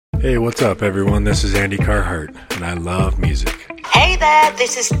Hey, what's up, everyone? This is Andy Carhart, and I love music. Hey there,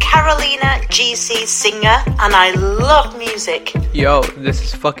 this is Carolina GC Singer, and I love music. Yo, this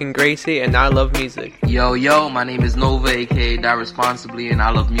is fucking Gracie, and I love music. Yo, my name is Nova, aka Die Responsibly, and I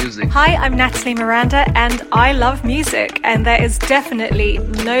love music. Hi, I'm Natalie Miranda, and I love music, and there is definitely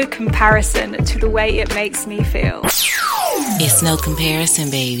no comparison to the way it makes me feel. It's no comparison,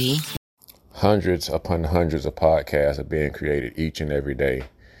 baby. Hundreds upon hundreds of podcasts are being created each and every day.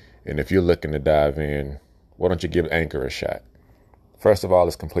 And if you're looking to dive in, why don't you give Anchor a shot? First of all,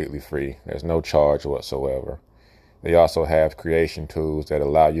 it's completely free. There's no charge whatsoever. They also have creation tools that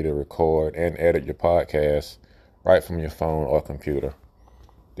allow you to record and edit your podcast right from your phone or computer.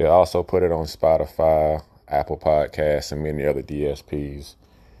 They also put it on Spotify, Apple Podcasts, and many other DSPs.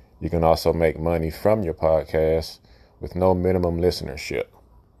 You can also make money from your podcast with no minimum listenership.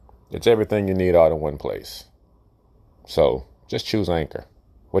 It's everything you need all in one place. So just choose Anchor.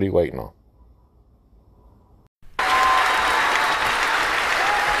 What are you waiting on?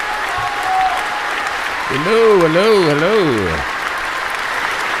 Hello.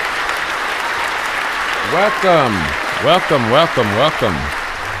 Welcome.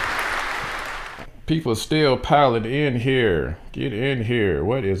 People still piling in here. Get in here.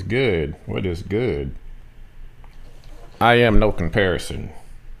 What is good? I am no comparison.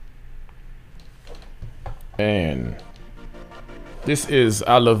 And this is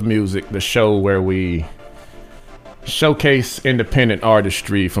I Love Music, the show where we showcase independent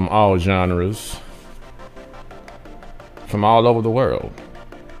artistry from all genres, from all over the world,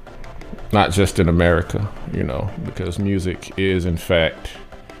 not just in America, because music is in fact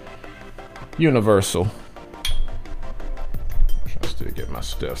universal. I'll still get my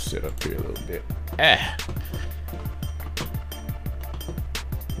stuff set up here a little bit.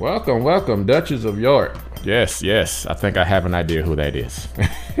 Welcome, Duchess of York. Yes, I think I have an idea who that is.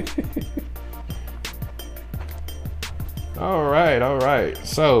 All right.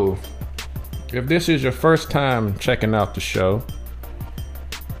 So, if this is your first time checking out the show,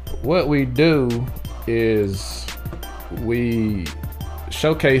 what we do is we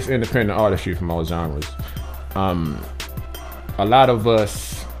showcase independent artistry from all genres. A lot of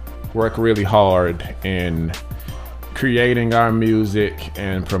us work really hard in creating our music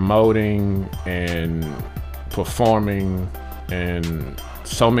and promoting and performing, and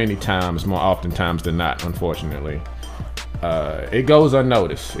so many times, more often times than not, unfortunately, it goes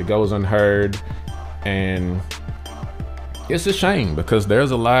unnoticed, it goes unheard, and it's a shame because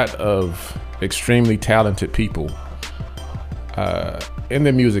there's a lot of extremely talented people in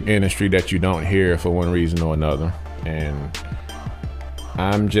the music industry that you don't hear for one reason or another, and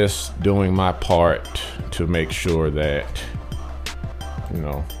I'm just doing my part to make sure that,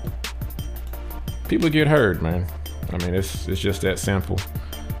 people get heard, man. I mean, it's just that simple.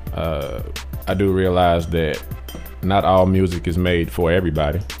 I do realize that not all music is made for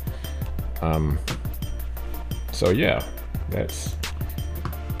everybody. So yeah, that's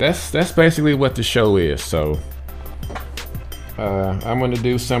basically what the show is. So I'm going to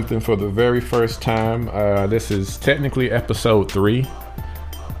do something for the very first time. This is technically episode 3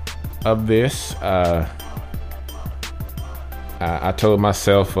 of this. I told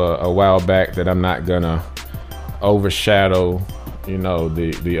myself a while back that I'm not gonna overshadow,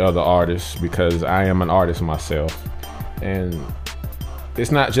 the other artists, because I am an artist myself, and it's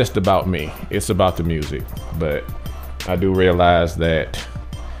not just about me, it's about the music. But I do realize that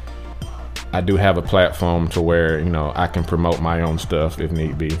I do have a platform to where, I can promote my own stuff if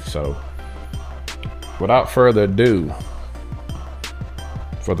need be. So without further ado,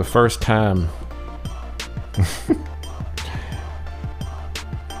 for the first time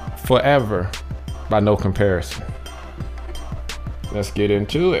forever, by No Comparison, let's get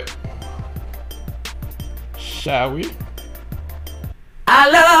into it, shall we? I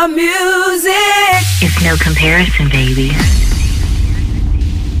love music. It's no comparison, baby.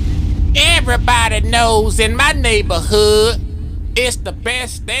 Everybody knows in my neighborhood, it's the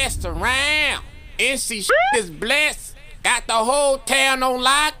best that's around. NC is blessed. Got the whole town on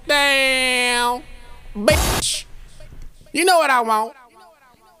lockdown. Bitch, you know what I want?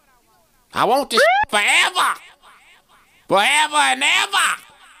 I want this forever. Forever and ever.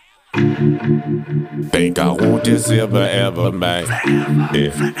 Think I want this ever, man.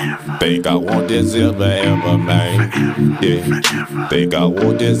 Yeah. Think I want this ever, man. Yeah. Think I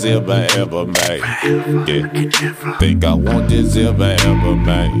want this ever, man. Yeah. Think I want this ever,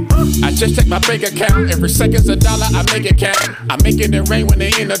 man. I just check my bank account. Every second's a dollar, I make it count. I'm making it rain when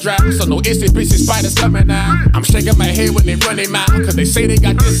they in the drought. So no itsy bitsy spiders coming out. I'm shaking my head when they run their mouth. Cause they say they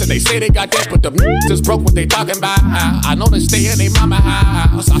got this and they say they got that. But the just broke what they talking about. I know they stay in their mama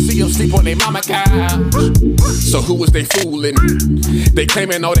house. I see sleep on their mama couch. So who was they fooling? They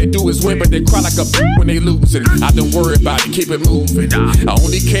claiming all they do is win, but they cry like a when they losing. I don't worry about it, keep it moving. I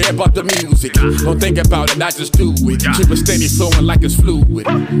only care about the music. Don't think about it, I just do it. Keep it steady flowing like it's fluid.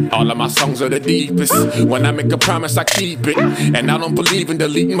 All of my songs are the deepest. When I make a promise, I keep it. And I don't believe in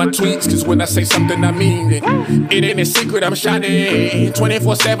deleting my tweets, cause when I say something, I mean it. It ain't a secret, I'm shining.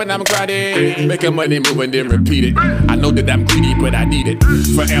 24/7, I'm grinding. Making money, moving, then repeat it. I know that I'm greedy, but I need it.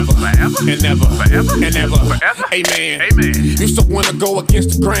 Forever, and never, and ever. Amen. Used to wanna go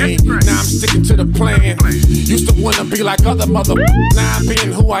against the grain. Now I'm sticking to the plan. Used to wanna be like other mother. Now I'm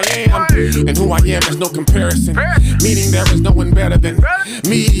being who I am. And who I am is no comparison. Meaning there is no one better than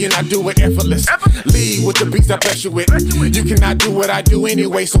me, and I do it effortless. Lead with the beats I bless you with. You cannot do what I do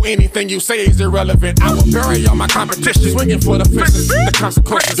anyway, so anything you say is irrelevant. I will bury all my competition, swinging for the fences. The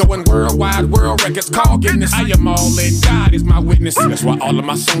consequences going worldwide, world records call Guinness. I am all in, God is my witness. That's why all of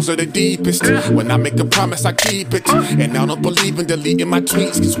my songs are the deepest. When I make a promise, I keep it. And I don't believe in deleting my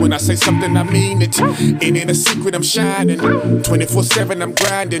tweets, cause when I say something, I mean it. It ain't a secret, I'm shining. 24/7, I'm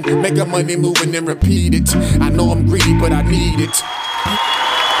grinding. Making money, moving, and repeat it. I know I'm greedy, but I need it.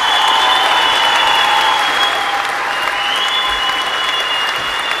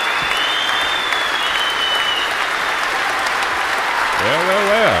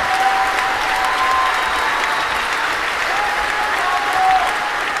 Well.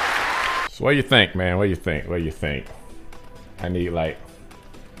 So what do you think, man? What do you think? I need well,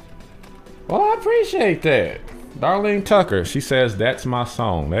 I appreciate that. Darlene Tucker, she says, that's my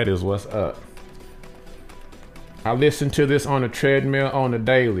song. That is what's up. I listen to this on the treadmill on the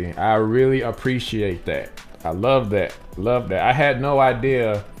daily. I really appreciate that. I love that. I had no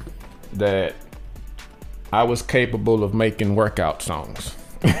idea that I was capable of making workout songs.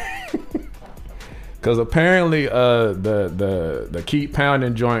 Cause apparently the Keep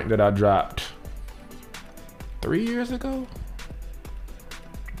Pounding joint that I dropped 3 years ago,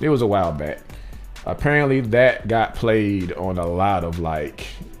 it was a while back. Apparently that got played on a lot of like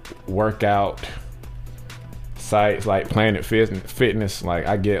workout sites like Planet Fitness. Like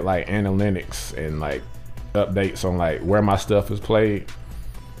I get like analytics and like updates on like where my stuff is played,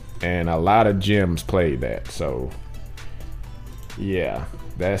 and a lot of gyms played that. So yeah,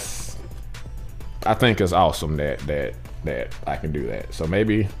 I think it's awesome that I can do that. So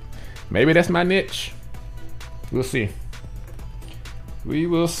maybe that's my niche. We'll see. We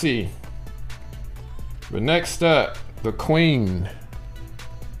will see. But next up, the Queen.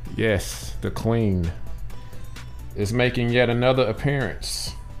 Yes, the Queen is making yet another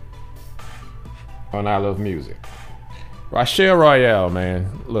appearance on I Love Music. Rachelle Royale, man.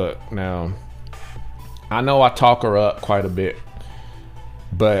 Look, now, I know I talk her up quite a bit,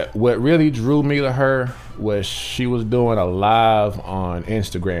 but what really drew me to her was she was doing a live on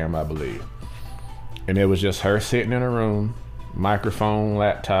Instagram, I believe. And it was just her sitting in a room, microphone,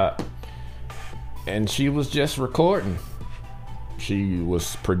 laptop, and she was just recording. She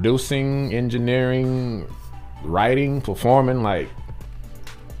was producing, engineering, writing, performing, like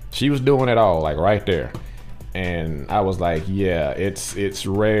she was doing it all, like right there. And I was like, yeah, it's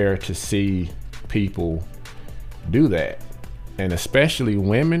rare to see people do that, and especially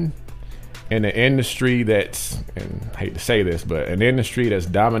women in an industry that's, and I hate to say this, but an industry that's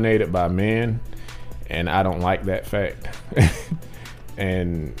dominated by men, and I don't like that fact.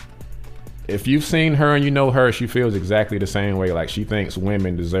 And if you've seen her and you know her, she feels exactly the same way. Like she thinks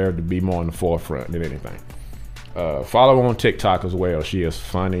women deserve to be more in the forefront than anything. Follow her on TikTok as well. She is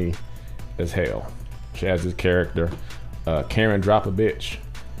funny as hell. She has this character, Karen Drop a Bitch,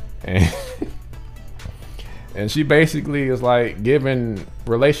 and she basically is like giving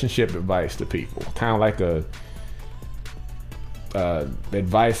relationship advice to people, kind of like a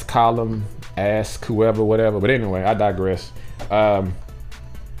advice column, ask whoever, whatever. But anyway, I digress.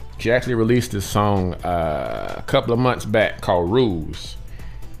 She actually released this song a couple of months back called Rules,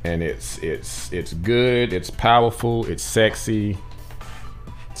 and it's good, it's powerful, it's sexy.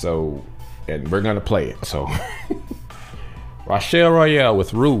 So, and we're gonna play it. So, Rachelle Royale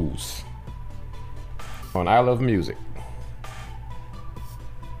with Rules on I Love Music.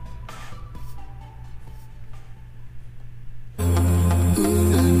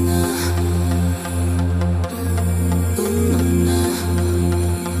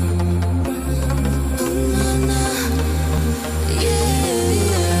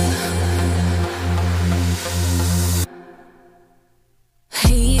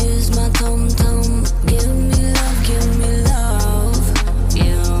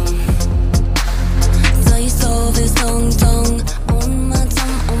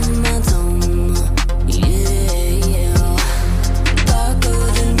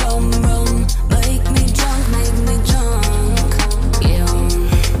 Darker than rum.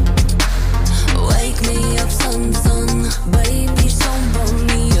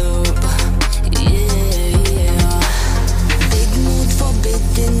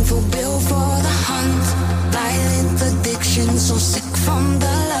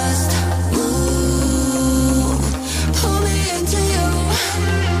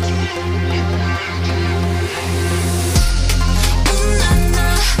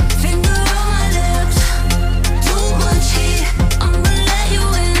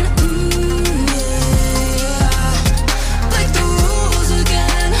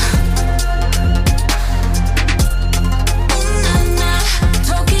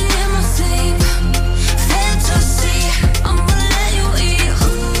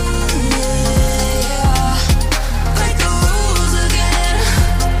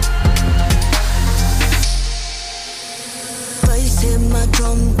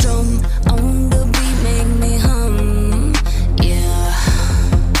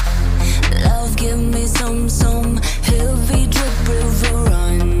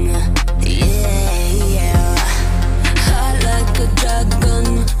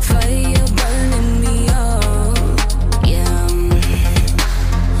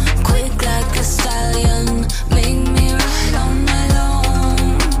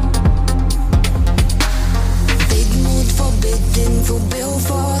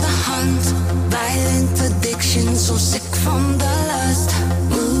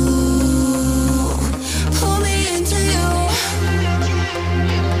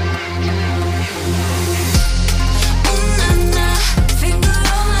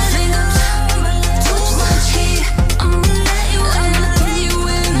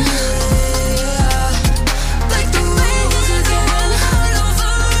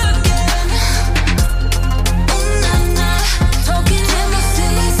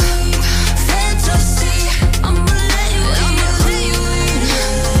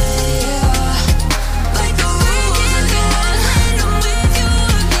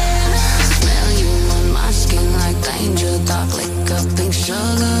 drink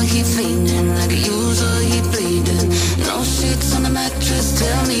sugar, he fainting. Like a user, he bleeding. No sheets on the mattress,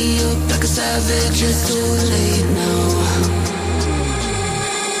 tear me up like a savage. It's too late now.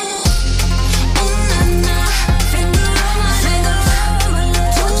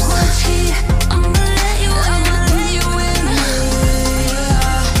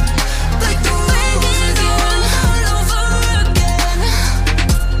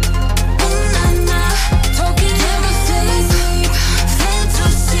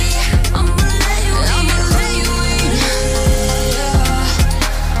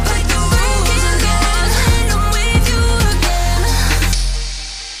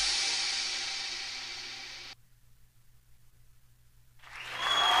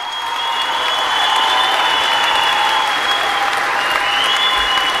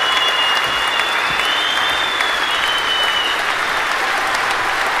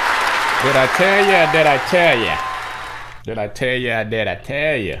 Did I tell ya? Did I tell ya? Did I tell ya? Did I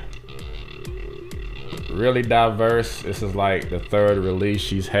tell ya? Really diverse. This is like the third release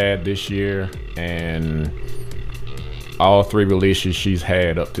she's had this year, and all three releases she's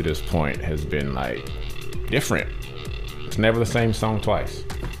had up to this point has been like different. It's never the same song twice.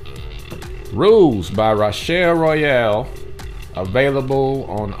 Rules by Rachelle Royale, available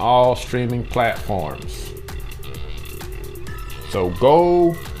on all streaming platforms. So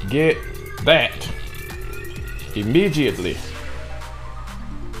go get that immediately.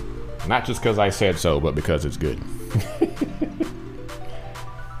 Not just because I said so, but because it's good.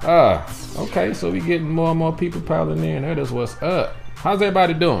 Okay, so we getting more and more people piling in. That is what's up. How's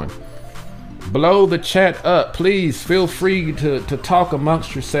everybody doing? Blow the chat up, please. Feel free to talk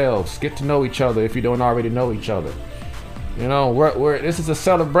amongst yourselves. Get to know each other if you don't already know each other. You know, this is a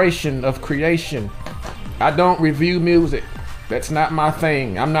celebration of creation. I don't review music. That's not my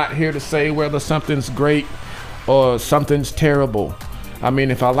thing. I'm not here to say whether something's great or something's terrible. I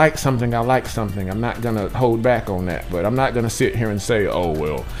mean, if I like something, I like something. I'm not gonna hold back on that. But I'm not gonna sit here and say, oh,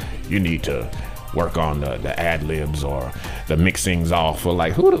 well, you need to work on the ad-libs or the mixings off. Or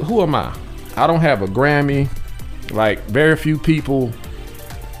like, who am I? I don't have a Grammy. Like, very few people.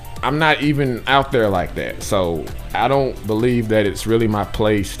 I'm not even out there like that. So I don't believe that it's really my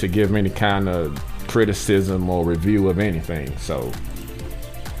place to give any kind of criticism or review of anything. So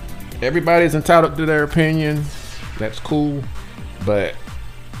everybody's entitled to their opinion. That's cool, but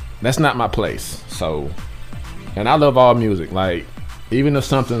that's not my place. So, and I love all music. Like, even if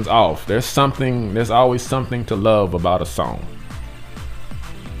something's off, there's always something to love about a song.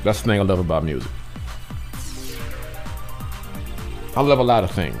 That's the thing I love about music. I love a lot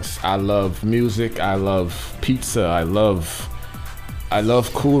of things. I love music. I love pizza. I love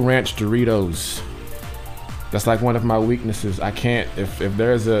Cool Ranch Doritos. That's like one of my weaknesses. I can't, if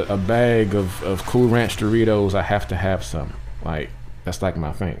there's a bag of Cool Ranch Doritos, I have to have some. Like, that's like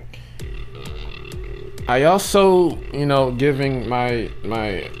my thing. I also, giving my,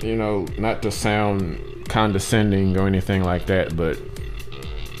 not to sound condescending or anything like that, but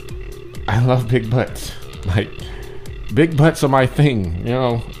I love big butts. Like, big butts are my thing,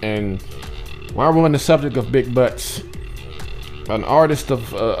 and while we're on the subject of big butts, an artist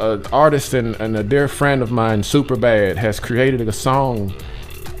and a dear friend of mine, Superbad, has created a song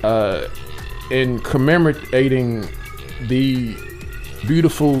in commemorating the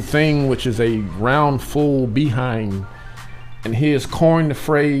beautiful thing, which is a round, full behind, and he has coined the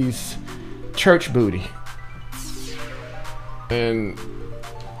phrase church booty. And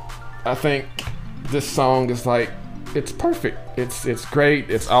I think this song is like, it's perfect. It's great.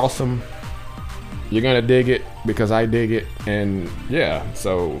 It's awesome. You're gonna dig it because I dig it, and yeah,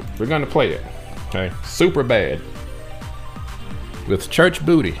 so we're gonna play it. Okay, Superbad with Church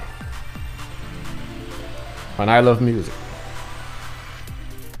Booty on I Love Music.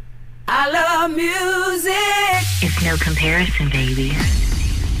 I love music. It's no comparison, baby.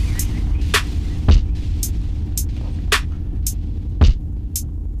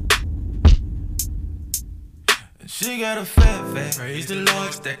 She got a fat, praise the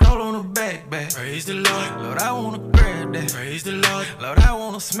Lord. Stack all on her back, praise the Lord. Lord, I wanna grab that, praise the Lord. Lord, I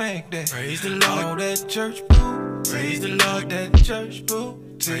wanna smack that, praise the Lord. Oh, that church boo, praise the Lord. That church boo,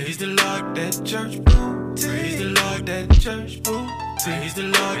 praise the Lord. That church boo, praise the Lord. That church boo, praise the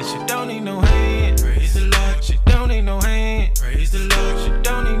Lord. And she don't need no hand, praise the Lord. She don't need no hand, praise the Lord. She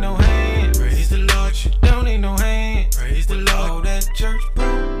don't need no hand, praise the Lord. She don't need no hand, praise the Lord. Oh, that church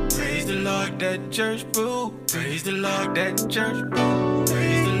boo, praise the Lord. That church boo, praise the Lord. That church boo,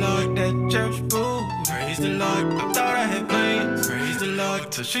 praise the Lord. That church boo, praise the Lord. I thought I had plans, praise the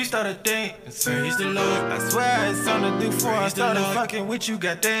Lord. Till she started dancing, praise the Lord. I swear I had something to do before I started fucking with you,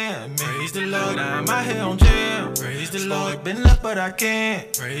 goddamn. Praise the Lord. Now I'm out here on jam, now. Praise the Lord. Been left, but I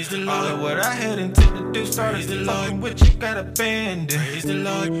can't. Praise the Lord. All of what I had intended to do started the fucking with you, got abandoned. Praise the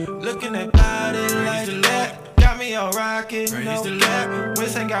Lord. Looking at body like that. Got me all rockin', no cap.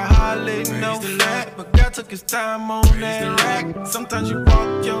 West ain't got hardly no fat, but God took his time on that rack. Sometimes you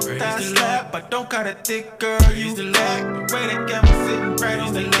walk your thigh slap, but don't cut it thick, girl, you lack. Way that got me sitting right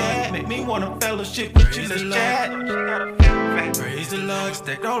on the cat. Make me wanna fellowship with you, let's chat. Praise the Lord,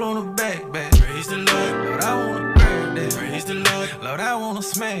 stacked all on the back. Praise the Lord, Lord, I wanna grab that. Praise the Lord, Lord, I wanna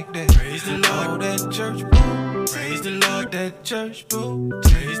smack that. Praise the Lord, that church boo. Praise the Lord, that church boo.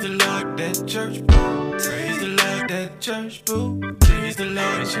 Praise the Lord, that church boo. Praise the Lord, that church boo. Praise the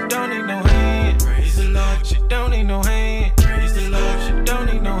Lord, she don't need no hand. Praise the Lord, she don't need no hand. Praise the Lord, she don't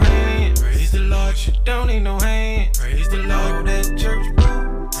need no hand. Praise the Lord, she don't need no hand. Praise the Lord, that church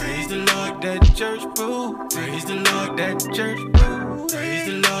boo. Praise the Lord, that church boo. Praise the Lord, that church boo. Praise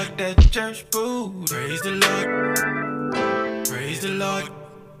the Lord, that church boo. Praise the Lord. Praise the Lord.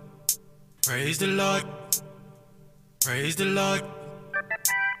 Praise the Lord. Praise the Lord.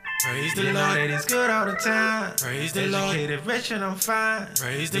 Praise the Lord, it is good all the time. Praise the Lord, educated, rich, and I'm fine.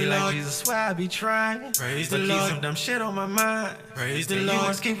 Praise the Lord, Jesus, swear I be trying. Praise the Lord, keep some dumb shit on my mind. Praise the Lord, you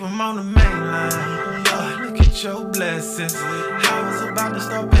must keep them on the main line. Look at your blessings. I was about to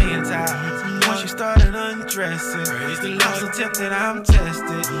start paying tithes once you started undressing. Praise the Lord, I'm so tempted, I'm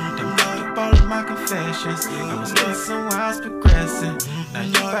tested. Don't up all of my confessions. I was getting somewhere, I was progressing. Now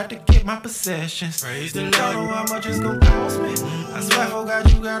you about to get my possessions. Praise the Lord, don't know how much it's gonna cost me. I swear for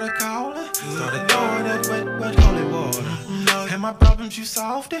God, you gotta call it. Started throwing that wet holy water. And my problems, you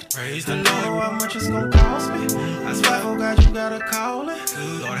solved it. Praise the Lord, know how much it's gonna cost me. I swear for God, you gotta call it.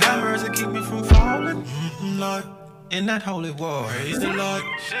 Lord, have mercy, keep me from falling. Lord, in that holy war. Praise the Lord,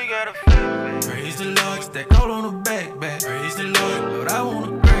 she got a fit. Praise the Lord, stacked all on the back. Praise the Lord, Lord, I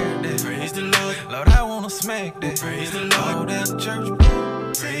wanna grab that. Praise the Lord, Lord, I wanna smack that. Praise the Lord, that church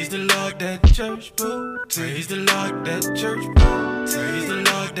boo. Praise the Lord, that church boo. Praise the Lord, that church boo. Praise the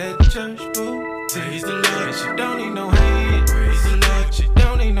Lord, that church boo. Praise the Lord, she don't need no hand. Praise the Lord, she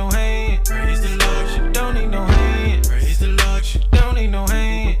don't need no hand. Praise the Lord, she don't need no hand. Praise the Lord, she don't need no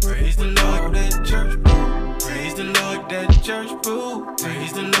hand. Praise the Lord, that church boo. Praise the Lord, that church boo.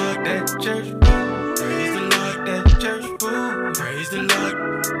 Praise the Lord, that church boo. Praise the Lord, that church boo. Praise the Lord.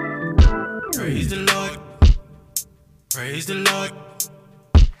 Praise the Lord. Praise the Lord.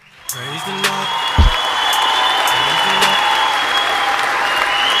 Praise the Lord.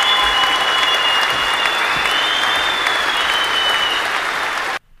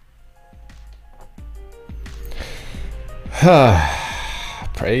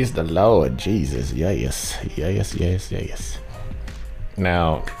 Praise the Lord, Jesus. Yes, yes, yes, yes.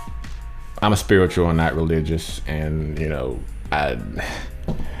 Now, I'm a spiritual and not religious, and I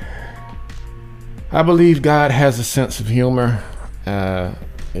believe God has a sense of humor.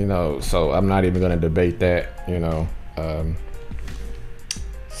 So I'm not even gonna debate that.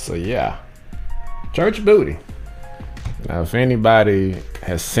 So yeah, church booty. Now, if anybody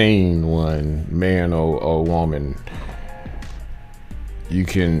has seen one, man or woman, you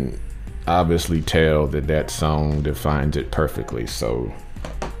can obviously tell that song defines it perfectly. So,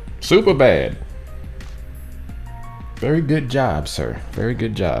 super bad. Very good job, sir. Very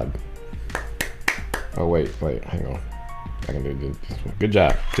good job. Oh, wait, hang on. I can do this one. Good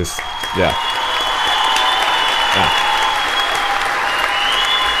job. Just, yeah.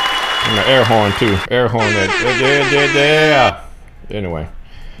 And the air horn, too. Air horn. Yeah. Anyway.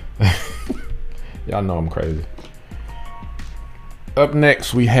 Y'all know I'm crazy. Up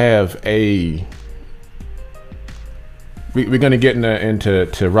next, we have we're gonna get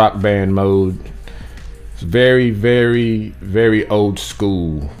into rock band mode. It's very, very, very old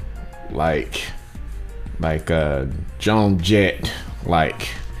school, like Joan Jett,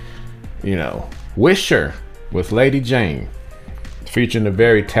 Wisher with Lady Jane, featuring a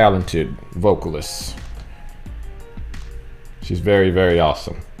very talented vocalist. She's very, very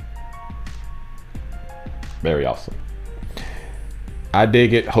awesome. Very awesome. I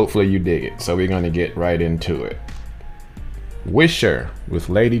dig it. Hopefully you dig it. So we're going to get right into it. Wisher with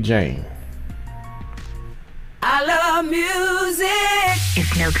Lady Jane. I love music.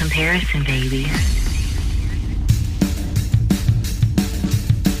 It's no comparison, baby.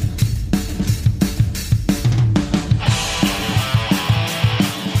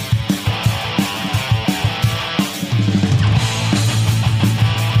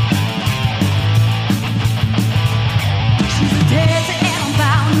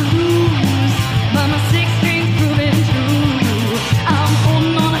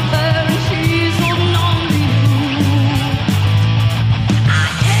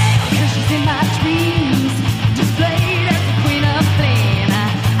 She's in my dreams.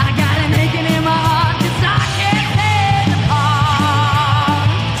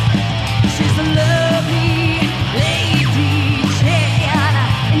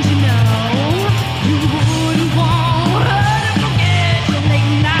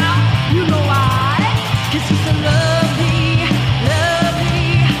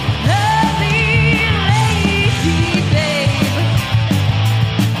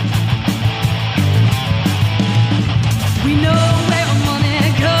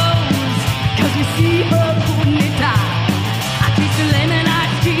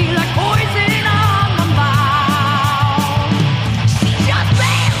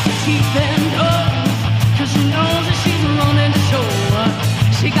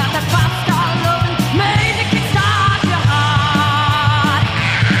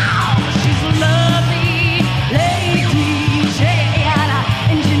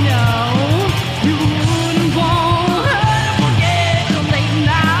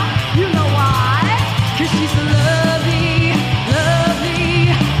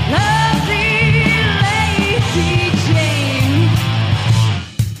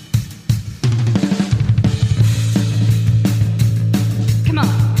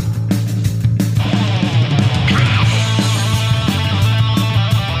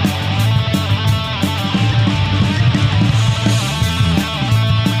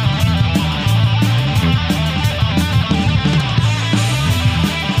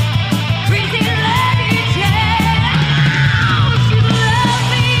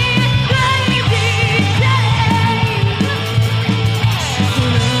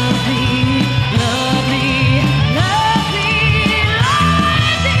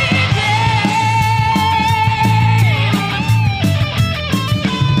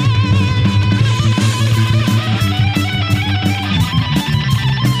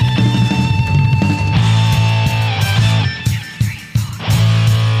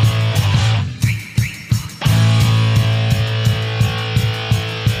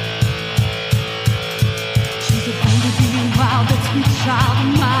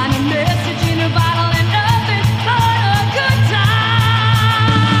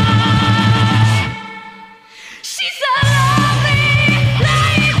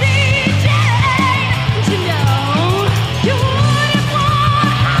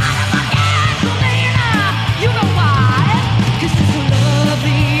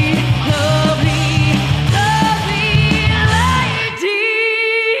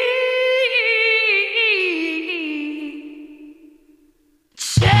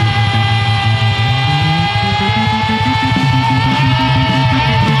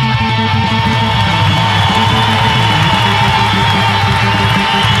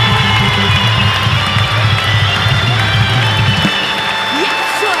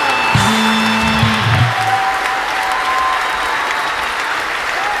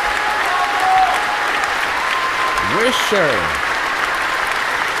 Wisher.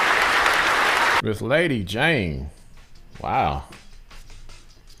 Miss Lady Jane. Wow.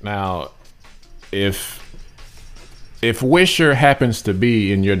 Now, if Wisher happens to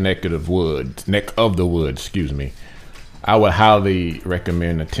be in your neck of the woods, excuse me, I would highly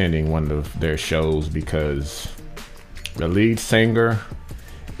recommend attending one of their shows because the lead singer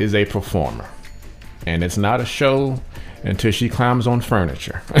is a performer. And it's not a show until she climbs on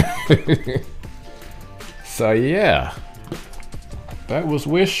furniture. So yeah, that was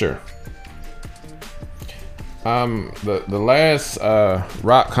Wisher. The last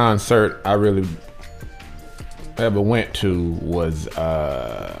rock concert I really ever went to was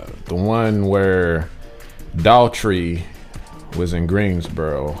the one where Daughtry was in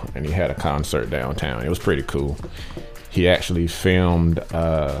Greensboro and he had a concert downtown. It was pretty cool. He actually filmed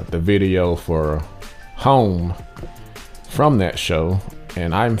the video for Home from that show,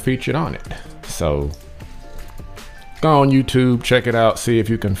 and I'm featured on it. So go on YouTube, check it out, see if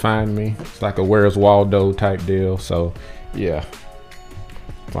you can find me. It's like a Where's Waldo type deal. So yeah,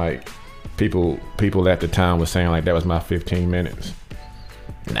 like people at the time was saying like that was my 15 minutes.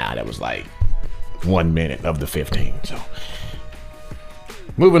 Nah, that was like 1 minute of the 15. So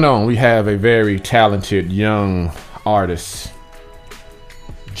moving on, we have a very talented young artist,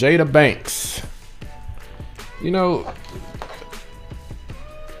 Jada Banks. You know,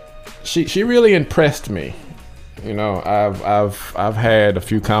 she really impressed me. You know, I've had a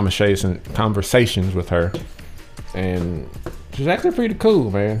few conversations with her, and she's actually pretty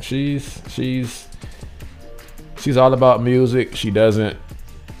cool, man. She's all about music. She doesn't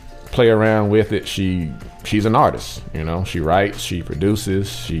play around with it. She's an artist. You know, she writes, she produces,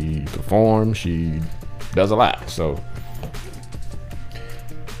 she performs, she does a lot. So,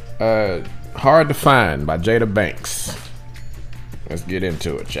 Hard to Find by Jada Banks. Let's get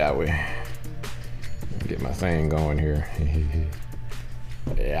into it, shall we? Get my thing going here.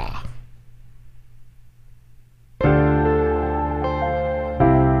 Yeah.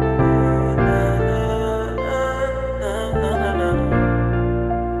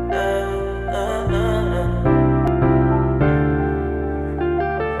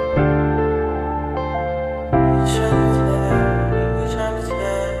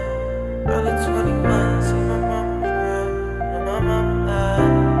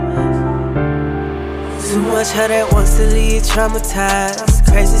 Her that wants to leave traumatized.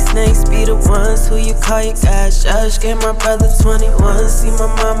 Crazy snakes be the ones who you call your guys. Judge gave my brother 21, see my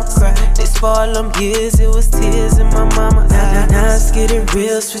mama cry. They spoiled them years, it was tears in my mama eyes. Now it's getting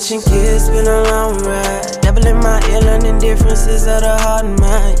real, switching gears, been a long ride. Doubling my ear, learning differences of the heart and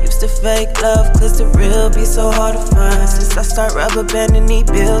mind. Used to fake love, cause the real be so hard to find. Since I start rubber banding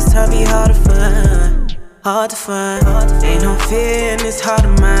these bills, time be hard to find. Hard to find, ain't no fear and it's hard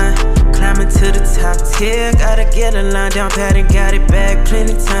to mind. Climbing to the top tier, gotta get a line down pat and got it back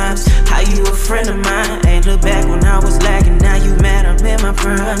plenty times. How you a friend of mine? Ain't look back when I was lacking, now you mad I'm in my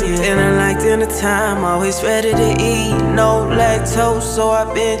prime. Yeah. Feeling like dinner time, always ready to eat. No lactose, so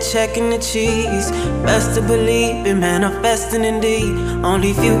I've been checking the cheese. Best to believe, been manifesting indeed.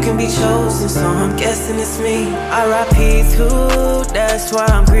 Only few can be chosen, so I'm guessing it's me. R.I.P. too, that's why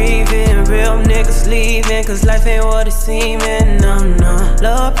I'm grieving. Real niggas leaving, cause life ain't what it seeming. No, no,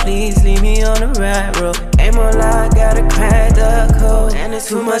 Lord please leave me on the right road. Ain't more lie, gotta crack the code. And it's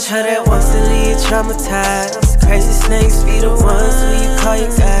too much her that wants to leave traumatized. Crazy snakes be the ones who you call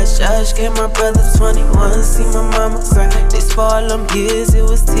your guys. Judge gave my brother 21, see my mama cry. They spoiled them years, it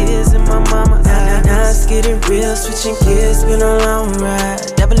was tears in my mama eyes. Now it's getting real, switching gears, been a long ride.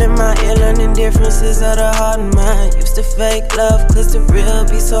 Doubling my ear, learning differences of the heart and mind. Used to fake love, cause the real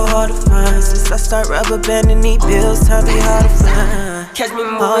be so hard to find. Since I start rubber banding these bills, time be hard to find. Catch me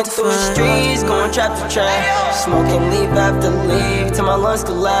moving through the streets, going trap to trap. Smoking leaf after leaf till my lungs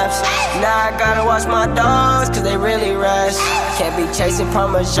collapse. Now I gotta watch my dogs, cause they really rash. Can't be chasing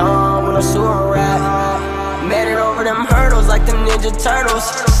Parmesan when I'm sewer rat. Made it over them hurdles like them Ninja Turtles.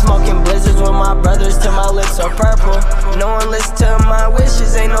 Smoking blizzards with my brothers till my lips are purple. No one listens to my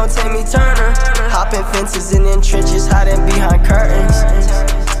wishes, ain't no Tammy Turner. Hopping fences and in trenches, hiding behind curtains.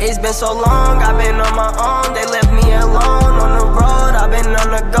 It's been so long, I've been on my own. They left me alone on the road. I've been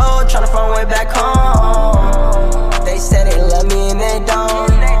on the go, tryna find way back home. They said they love me and they don't.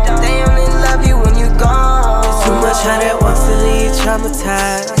 They only love you when you gone. There's too much her that wants to leave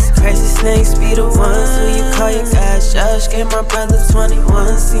traumatized. Crazy snakes be the ones who you call your guys. Judge gave my brother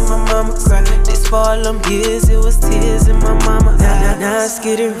 21, see my mama cry. They spoiled them years, it was tears in my mama eyes. Now it's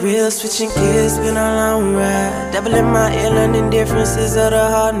getting real, switching gears, been a long ride. Doubling my ear, learning differences of the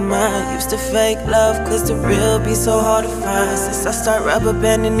heart and mind. Used to fake love, cause the real be so hard to find. Since I start rubber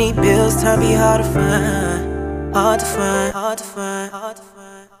banding these bills, time be hard to find. hard to find, hard to find, hard to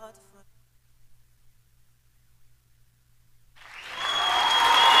find, hard to find.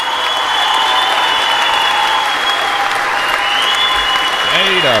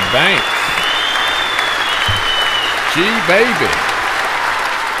 Ada Banks. G baby.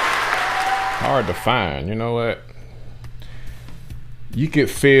 Hard to find. You know what? You could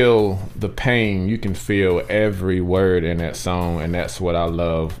feel the pain. You can feel every word in that song, and that's what I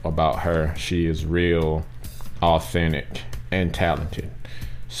love about her. She is real, authentic, and talented.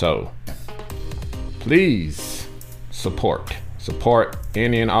 So please support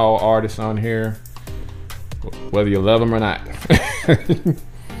any and all artists on here, whether you love them or not.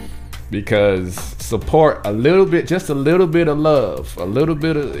 Because support a little bit, just a little bit of love, a little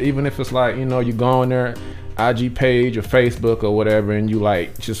bit of, even if it's like, you know, you go on their IG page or Facebook or whatever, and you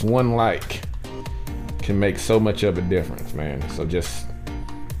like, just one like can make so much of a difference, man. So just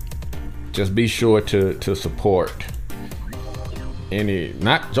be sure to support any,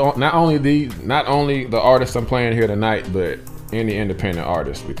 not only the artists I'm playing here tonight, but any independent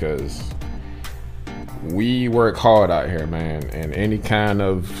artist, because we work hard out here, man, and any kind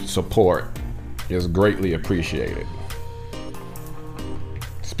of support is greatly appreciated.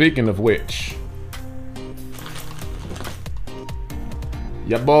 Speaking of which,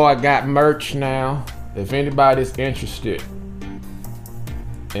 your boy got merch now. If anybody's interested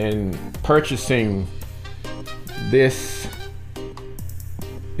in purchasing this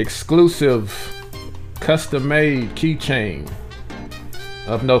exclusive custom-made keychain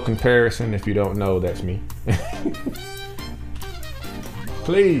of no comparison, if you don't know, that's me.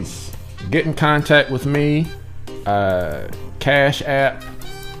 Please get in contact with me. Cash App,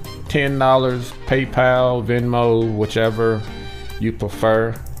 $10, PayPal, Venmo, whichever you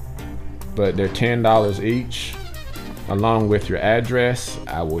prefer, but they're $10 each, along with your address.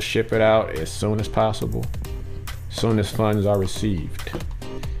 I will ship it out as soon as possible, as soon as funds are received,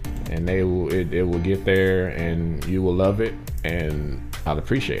 and it will get there, and you will love it, and I'll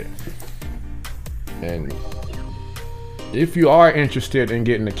appreciate it. And if you are interested in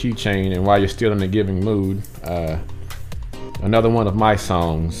getting a keychain, and while you're still in the giving mood, another one of my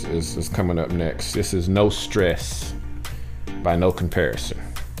songs is coming up next. This is No Stress by No Comparison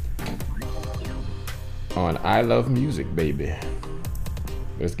on I Love Music, baby.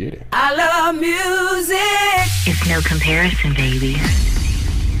 Let's get it. I love music. It's No Comparison, baby.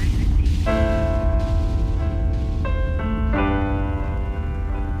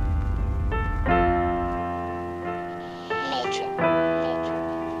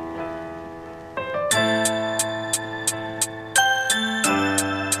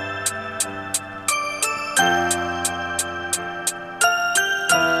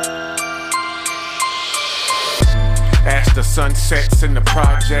 The sunsets in the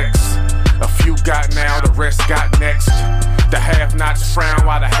projects. A few got now, the rest got next. The have-nots frown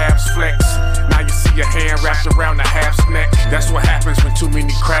while the haves flex. Now you see your hand wrapped around the half's neck. That's what happens when too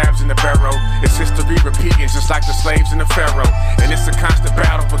many crabs in the barrel. It's history repeating just like the slaves in the pharaoh. And it's a constant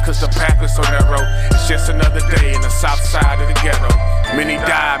battle because the path is so narrow. It's just another day in the south side of the ghetto. Many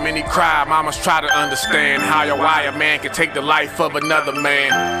die, many cry, mamas try to understand how or why a man can take the life of another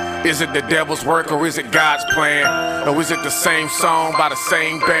man. Is it the devil's work or is it God's plan? Or is it the same song by the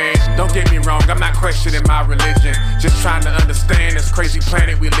same band? Don't get me wrong, I'm not questioning my religion, just trying to understand this crazy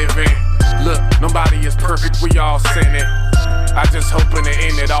planet we live in. Look, nobody is perfect, we all sinning. I just hope in the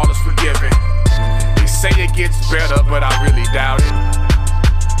end that all is forgiven. They say it gets better, but I really doubt it.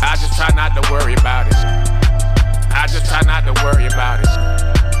 I just try not to worry about it. I just try not to worry about it.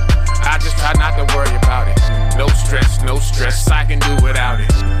 I just try not to worry about it. No stress, no stress, I can do without it.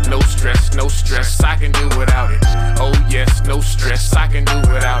 No stress, no stress, I can do without it. Oh yes, no stress, I can do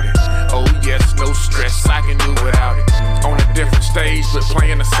without it. Oh yes, no stress, I can do without it. On a different stage, but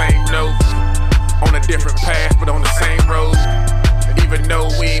playing the same note. On a different path, but on the same road. And even though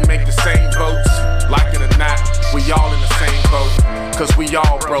we ain't make the same votes, like it or not, we all in the same boat. Cause we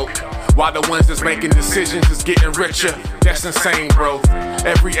all broke. While the ones that's making decisions is getting richer. That's insane, bro.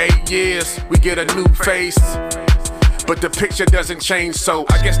 Every 8 years, we get a new face, but the picture doesn't change, so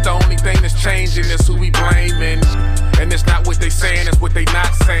I guess the only thing that's changing is who we blaming. And it's not what they saying, it's what they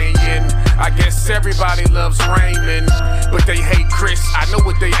not saying. I guess everybody loves Raymond, but they hate Chris, I know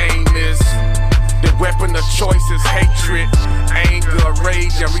what their aim is. The weapon of choice is hatred, anger,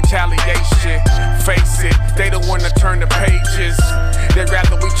 rage, and retaliation. Face it, they don't want to turn the pages. They'd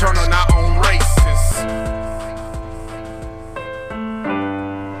rather we turn on our own races.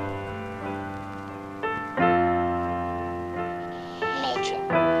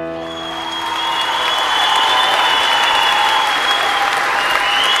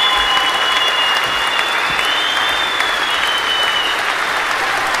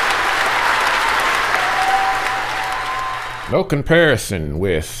 No Comparison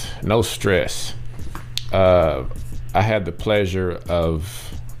with No Stress. I had the pleasure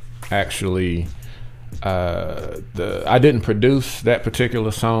of actually I didn't produce that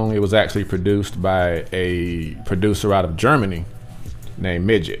particular song. It was actually produced by a producer out of Germany named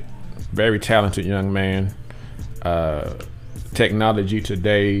Midget. Very talented young man. Technology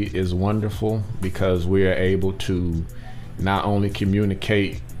today is wonderful because we are able to not only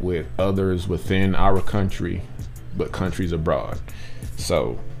communicate with others within our country, but countries abroad.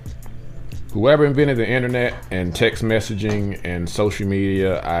 So whoever invented the internet and text messaging and social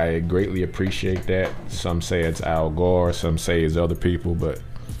media, I greatly appreciate that. Some say it's Al Gore, some say it's other people, but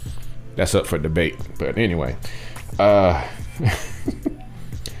that's up for debate. But anyway, up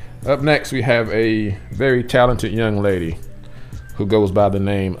next we have a very talented young lady who goes by the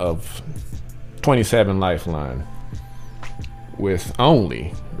name of 27 Lifeline, with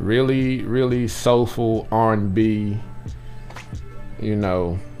only really soulful R&B, you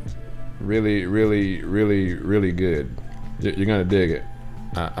know, really good. You're gonna dig it.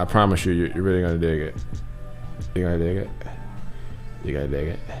 I promise you, you're really gonna dig it. You're gonna dig it. You gotta dig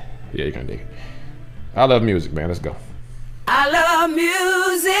it. Yeah, you're gonna dig it. I love music, man. Let's go. I love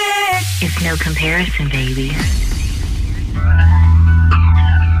music. It's no comparison, baby.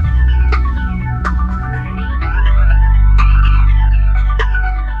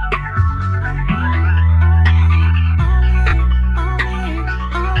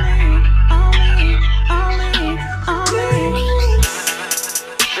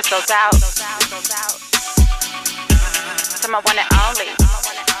 Goes out to my one and only.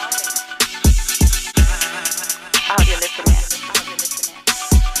 I hope you're listening.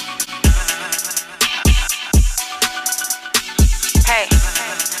 Hey,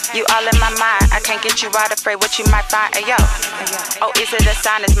 you all in my mind. I can't get you out, afraid what you might find. Ayo. Oh, is it a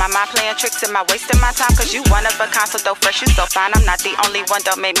sign? Is my mind playing tricks? Am I wasting my time? Cause you one of a kind, so though fresh, you so fine. I'm not the only one,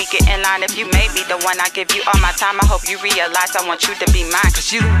 don't make me get in line. If you made me the one, I give you all my time. I hope you realize I want you to be mine.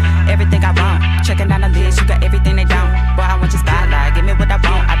 Cause you everything I want. Checking down the list, you got everything they don't. Boy, I want your spotlight, give me what I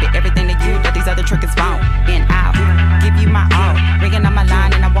want. I be everything to you that these other trickers won't. In, out, give you my all. Ringing on my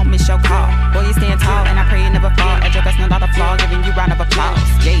line and I won't miss your call. Boy, you stand tall and I pray you never fall. At your best, not a flaw, giving you round of applause.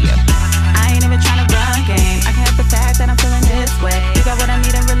 Yeah. I ain't even trying to run game. I can help the fact that I'm feeling this way. You got what I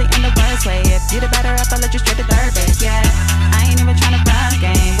need and really in the worst way. If you the better up, I'll let you straight to third base. Yeah. I ain't even trying to run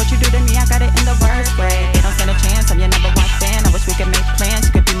game. What you do to me, I got it in the worst way. They don't stand a chance, I'm your number one fan. I wish we could make plans,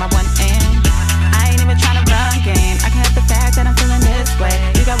 you could be my one and I ain't even trying to run game. I can help the fact that I'm feeling this way.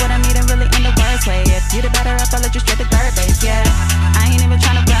 You got what I need and really in the worst way. If you the better up, I'll let you straight to third base. Yeah. I ain't even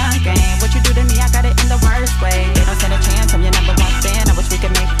trying to run game. What you do to me, I got it in the worst way. They don't stand a chance, I'm your number one fan. I wish we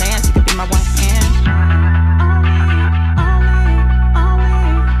could make plans, you could be my one and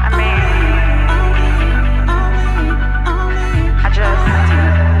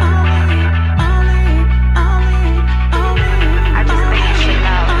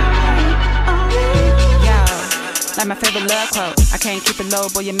like my favorite love quote. I can't keep it low,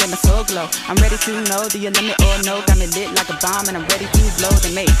 boy, you made my soul glow. I'm ready to know, do you limit or no? Got me lit like a bomb and I'm ready to blow. They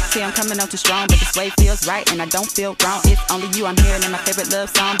may say I'm coming on too strong, but this way feels right and I don't feel wrong. It's only you I'm hearing in my favorite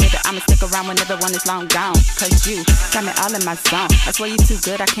love song. Baby, I'ma stick around when everyone is long gone. Cause you got me all in my zone. I swear you too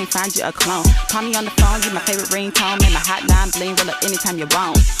good, I can't find you a clone. Call me on the phone, you my favorite ringtone. And my hotline bling, roll up anytime you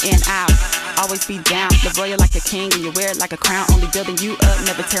want. In, out, always be down. Live royal like a king and you wear it like a crown. Only building you up,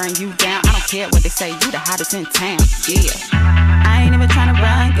 never tearing you down. I don't care what they say, you the hottest in town. Yeah. I ain't even trying to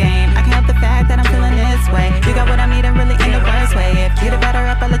run game. I can help the fact that I'm feeling this way. You got what I need and really in the worst way. If you the better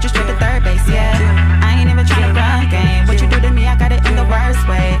up, I'll let you straight to third base. Yeah. I ain't even trying to run game. What you do to me, I got it in the worst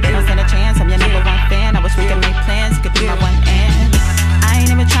way. They don't stand a chance, I'm your number one fan. I wish we could make plans, you could be my one and I ain't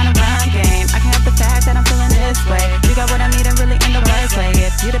even trying to run game. I can help the fact that I'm feeling this way. You got what I need and really in the worst way.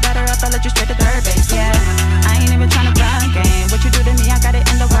 If you the better up, I'll let you straight to third base. Yeah. I ain't even trying to run game. What you do to me, I got it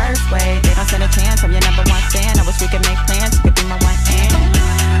in the worst way. They don't stand a chance, I'm your number one fan. I wish we could make plans, you could be my one and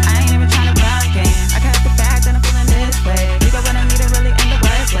I ain't even trying to run game. I can help the fact that I'm feeling this way. You got what I need and really in the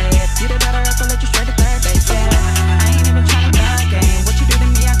worst way. If you the better up, I'll let you straight to third base. Yeah. I ain't even trying to run game.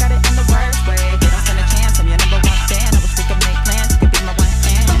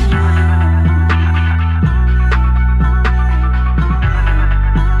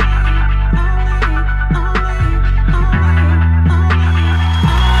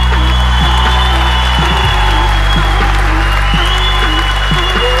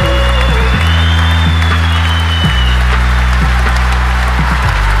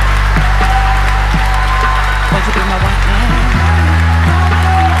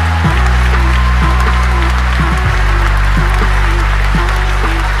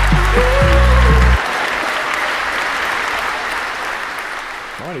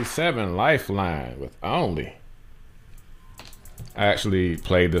 27 Lifeline with Only. I actually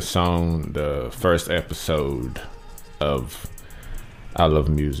played this song the first episode of I Love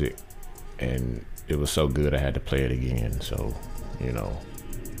Music, and it was so good I had to play it again. So, you know,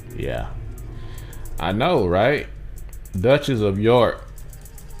 yeah. I know, right? Duchess of York,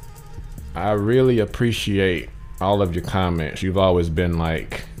 I really appreciate all of your comments. You've always been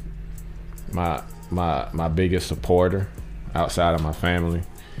like my biggest supporter outside of my family,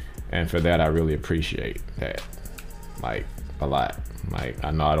 and for that I really appreciate that, like, a lot. Like,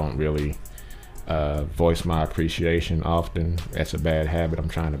 I know I don't really voice my appreciation often. That's a bad habit I'm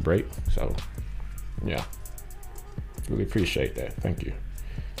trying to break. So yeah, really appreciate that. Thank you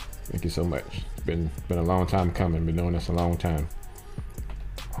so much. It's been a long time coming. Been doing this a long time.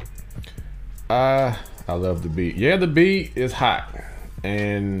 I love the beat. Yeah, the beat is hot.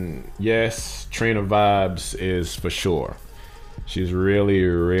 And yes, Trina Vibes is for sure. She's really,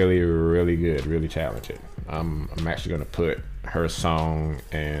 really, really good, really talented. I'm actually gonna put her song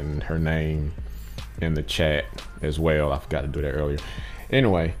and her name in the chat as well. I forgot to do that earlier.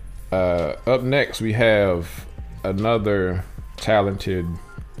 Anyway, up next we have another talented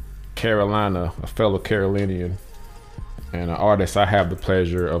Carolina, a fellow Carolinian, and an artist I have the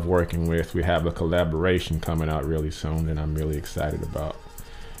pleasure of working with. We have a collaboration coming out really soon and I'm really excited about.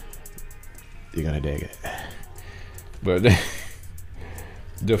 You're gonna dig it. But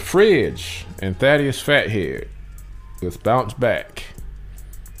The Fridge and Thaddeus Fathead with Bounce Back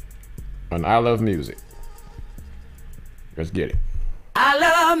on I Love Music. Let's get it. I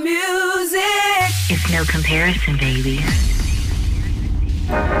love music. It's no comparison, baby.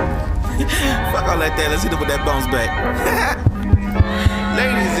 Fuck all that. Let's hit it with that bounce back.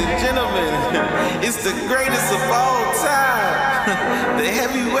 Ladies and gentlemen, it's the greatest of all time. The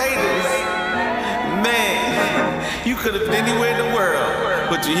heavyweights. Man, you could have been anywhere in the world,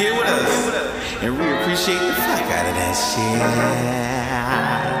 but you're here with us. And we appreciate the fuck out of that shit.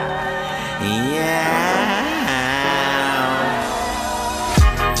 Yeah.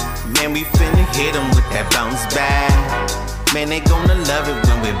 Man, we finna hit them with that bounce back. Man, they gonna love it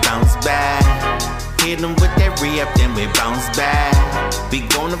when we bounce back. Hit them with that re-up, then we bounce back. We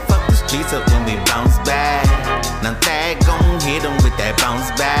gonna fuck the streets up when we bounce back. Now that gon' hit them with that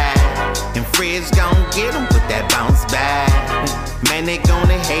bounce back. And Fridge gon' get them with that bounce back. Man, they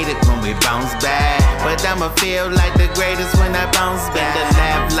gonna hate it when we bounce back. But I'ma feel like the greatest when I bounce back. In the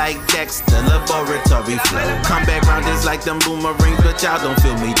lab like Dexter, laboratory flow. Come back round just like them boomerangs, but y'all don't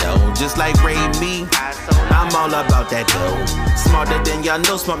feel me though. Just like Ray me, I'm all about that dough. Smarter than y'all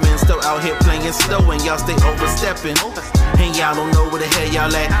know, smart men still out here playing slow. And y'all stay overstepping. And y'all don't know where the hell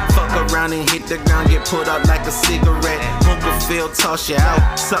y'all at. Fuck around and hit the ground, get put out like a cigarette. Hunker feel, toss you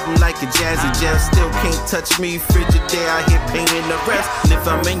out. Something like a jazzy jazz. Still can't touch me, Frigidaire out here paying the rest. And if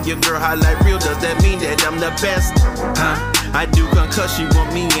I'm in your girl highlight reel, does that mean that I'm the best? I do concussion,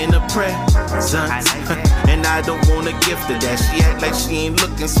 want me in the presence. And I don't want a gift of that. She act like she ain't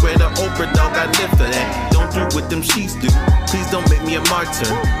looking, swear to Oprah, dog, I live for that. Don't do what them sheets do. Please don't make me a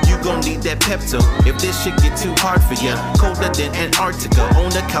martyr. You gon' need that Pepto if this shit get too hard for ya. Colder than Antarctica, on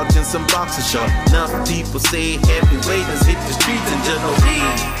the couch in some boxer shorts. Enough people say heavyweight, let's hit the streets and just no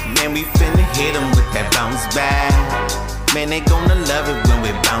leave. Man, we finna hit them with that bounce back. Man, they gonna love it when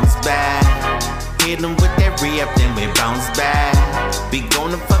we bounce back. Hit them with that re-up, then we bounce back. We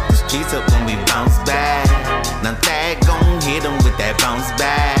gonna fuck the streets up when we bounce back. Now that gon' hit them with that bounce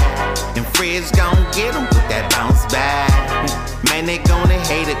back. And Fridge gon' get them with that bounce back. Man, they gonna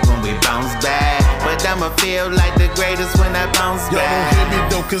hate it when we bounce back. But I'ma feel like the greatest when I bounce back. Y'all don't hear me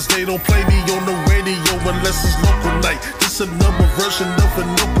though, cause they don't play me on the radio unless it's local night. This another version of an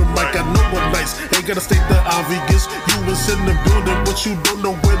open mic. I know what nice. Ain't gotta state the obvious. You was in the building, but you don't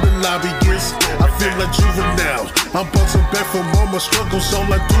know where the lobby is. I feel like juvenile. I'm bouncing back from all my struggles, all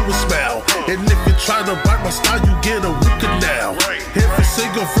I do is smile. And if you try to bite my style, you get a root canal. Every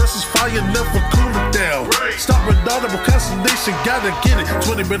single verse is fire, never cool it down. Stop with all the procrastination, gotta get it.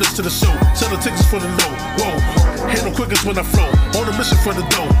 20 minutes to the show, sell the tickets for the low. Whoa, hit them quickest when I flow. On a mission for the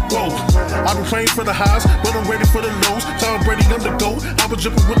dough. Whoa, I've been praying for the highs, but I'm ready for the lows. Tom Brady on the go, I was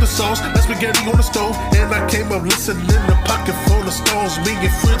dripping with the sauce. That's spaghetti on the stove, and I came up listening. The pocket full of stones. Me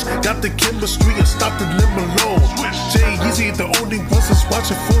and Fridge got the chemistry and stopped the limb alone. Jay Easy the only ones that's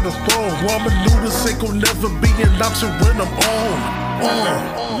watching for the throne. Ramen noodles ain't gon' never be an option when I'm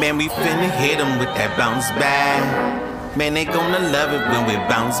on. Man, we finna hit them with that bounce back. Man, they gonna love it when we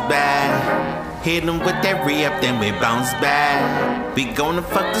bounce back. Hit them with that re-up, then we bounce back. We gonna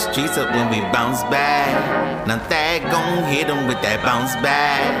fuck the streets up when we bounce back. Now that gon' hit them with that bounce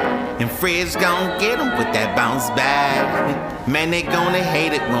back. And Fred's gon' get them with that bounce back. Man, they gonna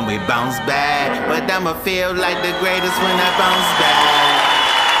hate it when we bounce back. But I'ma feel like the greatest when I bounce back.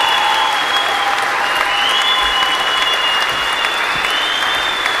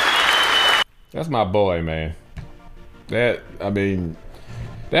 That's my boy, man. That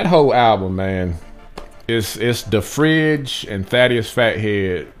whole album, man, it's the Fridge and Thaddeus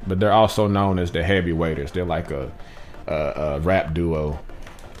Fathead, but they're also known as the Heavyweighters. They're like a rap duo.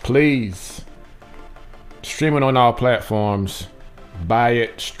 Please stream it on all platforms. Buy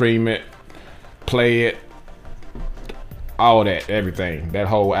it, stream it, play it, all that, everything. That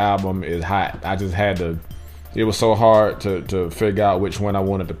whole album is hot. I just had to. It was so hard to figure out which one I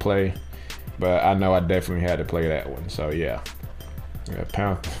wanted to play. But I know I definitely had to play that one. So, yeah.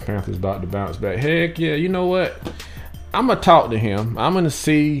 Panthers about to bounce back. Heck, yeah. You know what? I'm going to talk to him. I'm going to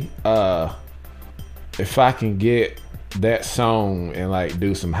see if I can get that song and, like,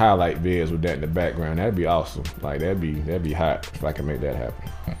 do some highlight vids with that in the background. That'd be awesome. Like, that'd be hot if I can make that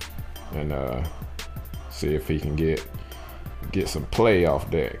happen. And see if he can get some play off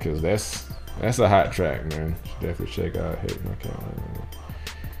that. Because that's a hot track, man. Definitely check out Hit My Calendar.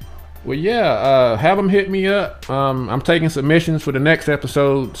 Well, yeah, have them hit me up. I'm taking submissions for the next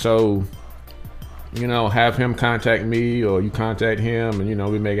episode, so, you know, have him contact me or you contact him and, you know,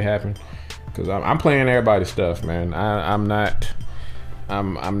 we make it happen. Because I'm playing everybody's stuff, man. I'm not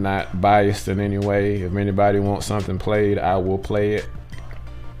biased in any way. If anybody wants something played, I will play it.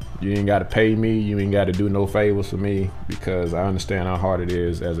 You ain't got to pay me. You ain't got to do no favors for me because I understand how hard it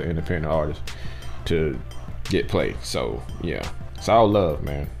is as an independent artist to get played. So, yeah. It's all love,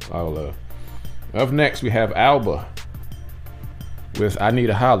 man. It's all love. Up next, we have Alba with I Need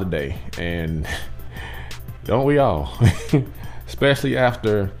a Holiday. And don't we all? Especially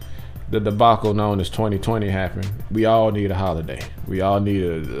after the debacle known as 2020 happened. We all need a holiday. We all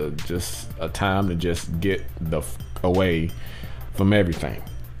need just a time to just get away from everything.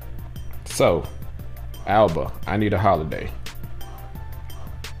 So, Alba, I Need a Holiday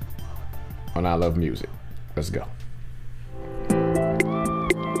on I Love Music. Let's go.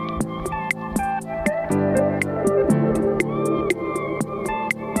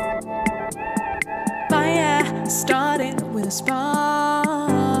 Started with a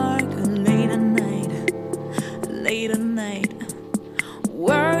spark, late at night.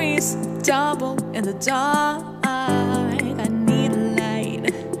 Worries double in the dark.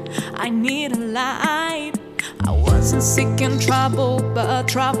 I need a light. I wasn't seeking trouble, but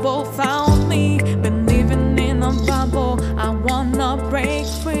trouble found me. Been living in a bubble, I wanna break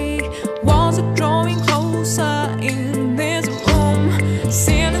free. Walls are drawing closer in this room.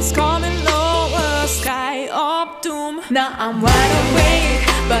 Ceiling's calling lower, sky of doom. Now I'm wide awake,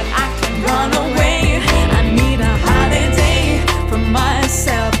 but I can run away. I need a holiday from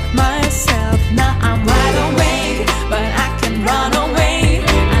myself. Now I'm wide awake, but I can run away.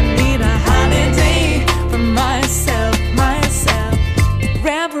 I need a holiday from myself.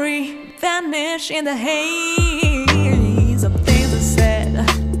 Reverie vanish in the haze of things I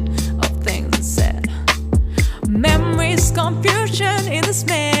said. Memories, confusion in the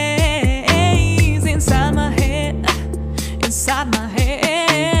maze inside my head.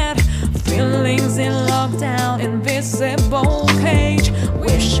 Feelings in lockdown, invisible cage.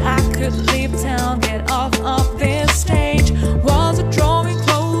 Wish I could leave town, get off of this stage. Walls are drawing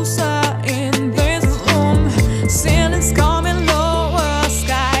closer in this room. Ceiling's coming lower,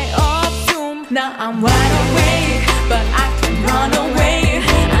 sky of doom. Now I'm wide awake, but I can run away.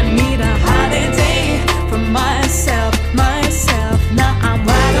 I need a holiday from myself. Now I'm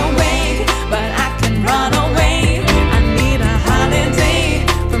wide awake, but I can run away. I need a holiday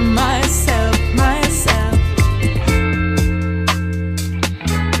from myself.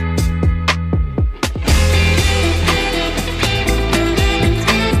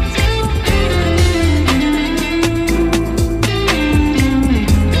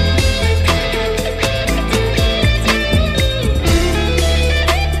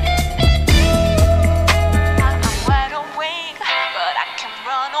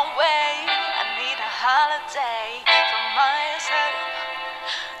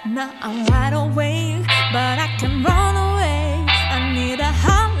 Now I'm wide awake, but I can run away. I need a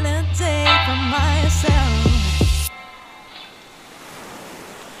holiday for myself.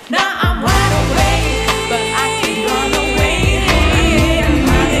 Now I'm wide awake, but I can run away. I need a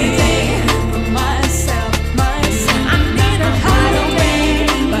holiday for myself. I need a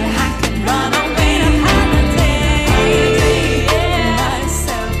holiday, but I can run away. A holiday, yeah.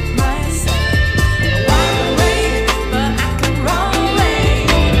 Myself. Wide awake, but I can run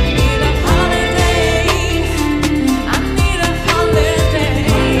away. I need a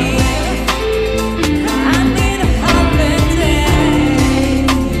holiday.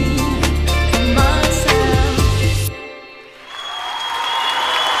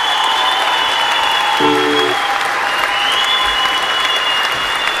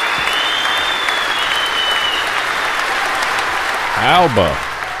 Alba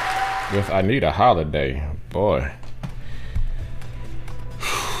with I Need a Holiday. Boy.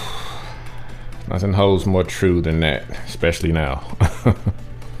 Nothing holds more true than that, especially now.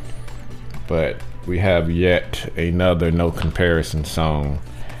 But we have yet another No Comparison song.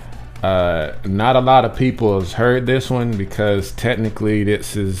 Not a lot of people has heard this one because technically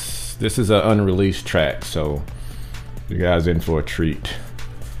this is an unreleased track, so you guys in for a treat.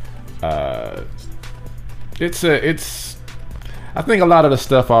 It's I think a lot of the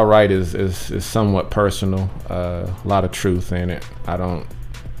stuff I write is somewhat personal. A lot of truth in it. I don't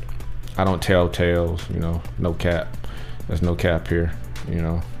tell tales, you know, no cap. There's no cap here, you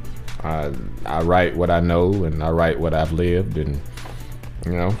know. I write what I know and I write what I've lived, and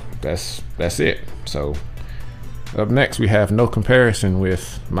you know, that's it. So up next we have No Comparison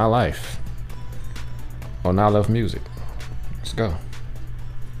with My Life on I Love Music. Let's go.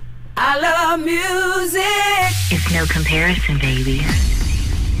 I love music. It's no comparison, baby.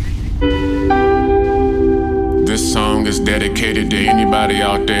 This song is dedicated to anybody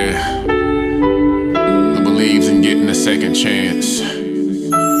out there who believes in getting a second chance.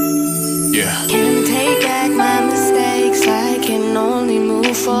 Yeah. Can't take back my mistakes, I can only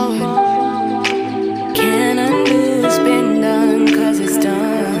move forward. Can't undo what's been done, cause it's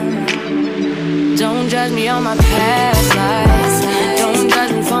done. Don't judge me on my past lives. Don't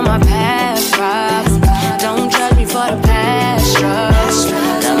judge me for my past problems. Don't judge me for the past struggles.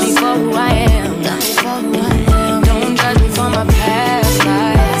 Love me for who I am. Don't judge me for my past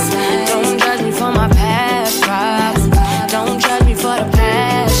lives. Don't judge me for my past problems. Don't judge me for the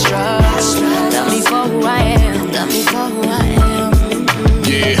past struggles. Love me for who I am. Love me for who I am.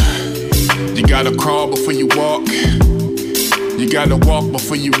 Yeah. You gotta crawl before you walk. You gotta walk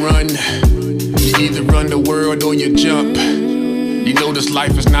before you run. You either run the world or you jump. You know this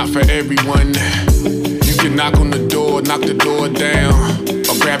life is not for everyone. You can knock on the door, knock the door down,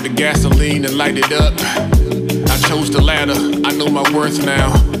 or grab the gasoline and light it up. I chose the latter, I know my worth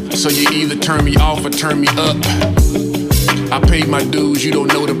now. So you either turn me off or turn me up. I paid my dues, you don't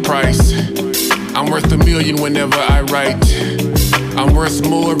know the price. I'm worth $1 million whenever I write. I'm worth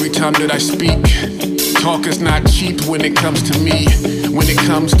more every time that I speak. Talk is not cheap when it comes to me. When it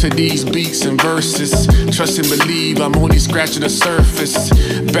comes to these beats and verses, trust and believe I'm only scratching the surface.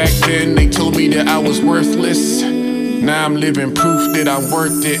 Back then they told me that I was worthless. Now I'm living proof that I'm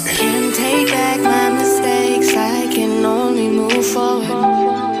worth it. Can't take back my mistakes, I can only move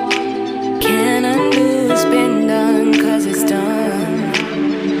forward. Can't undo what's been done, cause it's done.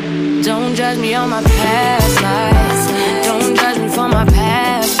 Don't judge me on my past lives. Don't judge me for my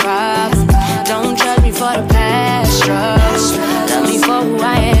past problems. Don't judge me for the past struggles. Love me for who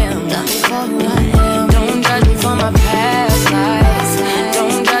I am. Love me for who I am. Don't judge me for my past lives.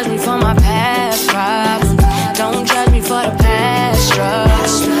 Don't judge me for my past problems. Don't judge me for the past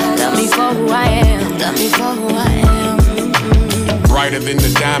struggles. Love me for who I am. Love me for who I am. Brighter than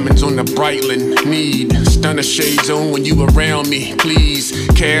the diamonds on the Breitling. Need stunner shades on when you around me, please.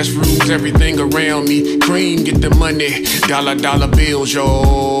 Cash rules everything around me. Cream, get the money. Dollar bills,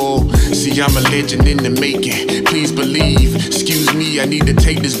 y'all. See, I'm a legend in the making. Please believe. Excuse me, I need to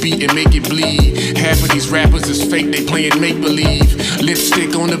take this beat and make it bleed. Half of these rappers is fake, they playing make-believe.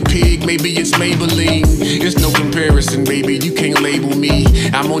 Lipstick on a pig, maybe it's Maybelline. It's no comparison, baby, you can't label me.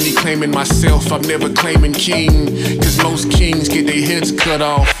 I'm only claiming myself, I'm never claiming king. Cause most kings get their heads cut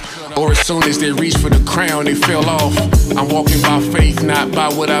off. Or as soon as they reach for the crown, they fell off. I'm walking by faith, not by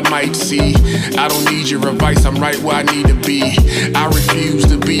what I might see. I don't need your advice, I'm right where I need to be. I refuse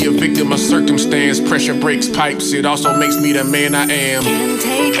to be a victim of circumstance. Pressure breaks pipes, it also makes me the man I am. Can't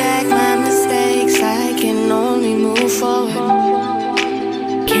take back my mistakes, I can only move forward.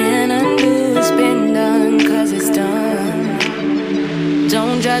 Can't undo what's been done, cause it's done.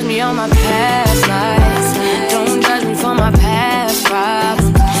 Don't judge me on my past lives. Don't judge me for my past problems.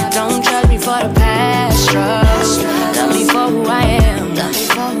 Don't judge me for the past struggles. Love me for who I am. Love me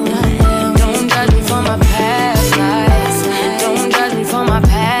for who I am. Don't judge me for my past lives. Don't judge me for my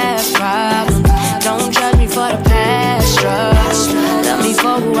past problems. Don't judge me for the past struggles. Love me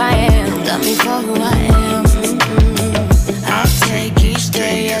for who I am. Love me for who I am. I take each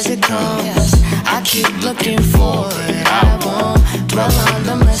day as it comes. I keep looking forward. I won't dwell on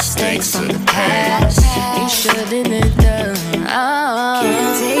the mistakes of the past. You shouldn't have done.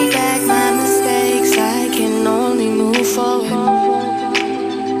 Can't take back my mistakes, I can only move forward.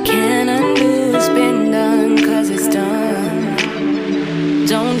 Can't undo what's been done, cause it's done.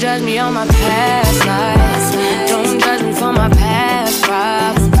 Don't judge me on my past lives. Don't judge me for my past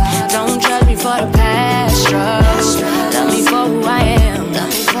problems. Don't judge me for the past struggles. Love me for who I am. Love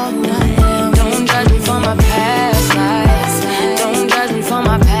me for who I am. Don't judge me for my past lives. Don't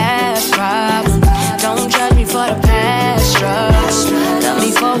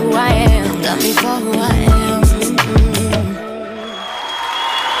love me for who I am.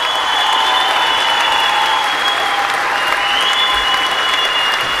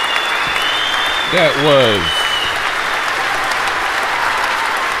 That was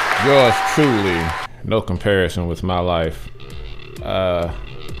yours truly, No Comparison with My Life.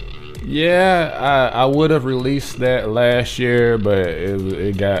 Yeah, I would have released that last year, but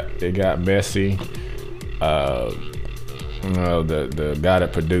it got messy. The guy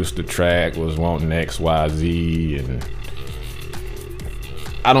that produced the track was wanting XYZ, and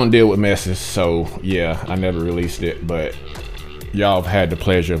I don't deal with messes, so yeah, I never released it. But y'all have had the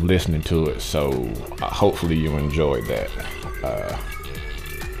pleasure of listening to it, so hopefully you enjoyed that.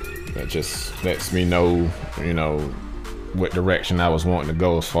 That just lets me know, what direction I was wanting to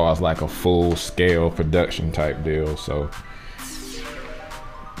go as far as like a full-scale production type deal. So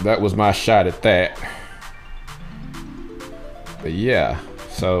that was my shot at that. But yeah,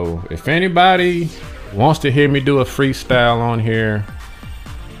 so if anybody wants to hear me do a freestyle on here,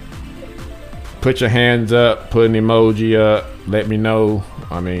 put your hands up, put an emoji up, let me know.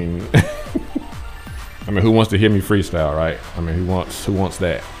 I mean, who wants to hear me freestyle, right? I mean, who wants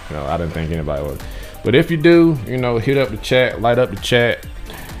that? I didn't think anybody would. But if you do, hit up the chat, light up the chat,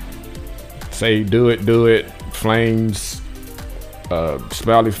 say do it, flames,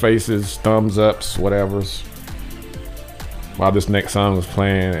 smiley faces, thumbs ups, whatever's, while this next song was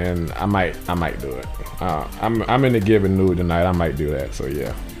playing, and I might do it. I'm in the giving mood tonight. I might do that. So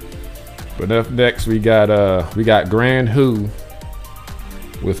yeah. But up next we got Grand Who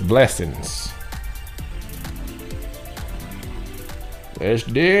with Blessings. Let's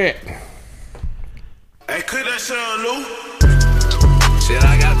do it. Hey, could that sound Lou? Shit,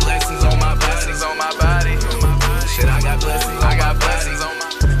 I got blessings on my body. Shit, I got blessings on my body.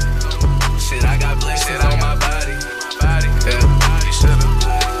 Shit, I got blessings on my body. Yeah, you should've.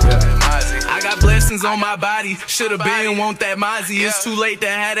 I got blessings on my body. Should've been want that Mozzie. It's too late to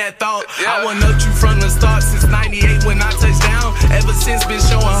have that thought. I wasn't up you from the start since 98 when I touched down. Ever since been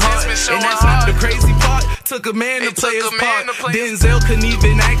showing heart. And that's not the crazy part. Took a man to play his part. Denzel couldn't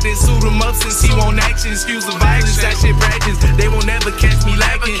even act it. Suit him up since he won't action. Excuse the violence, that shit practice. They won't never catch me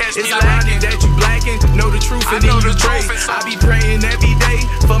lacking. It's ironic that you blacking. Know the truth and then you pray. I be praying every day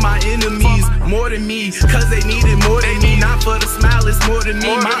for my enemies. More than me, cause they need it more than me. Not for the smile, it's more than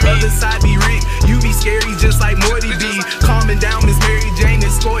me. My other side be Rick. You be scary just like Morty B. Calming down Miss Mary Jane,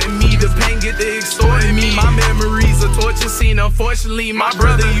 escorting me. The pain get to extorting me. My memories a torture scene. Unfortunately, my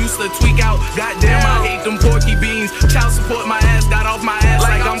brother used to tweak out. Goddamn, I hate them porky beans. Child support my ass, got off my ass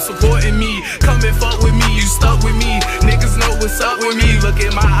like I'm supporting me. Come and fuck with me, you stuck with me. Niggas know what's up with me. Look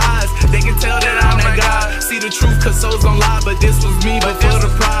at my eyes, they can tell that I'm that guy. See the truth, cause souls gon' lie, but this was me before the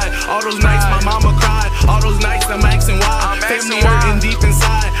pride. All those nights my mama cried. All those nights I'm asking why. Family hurting deep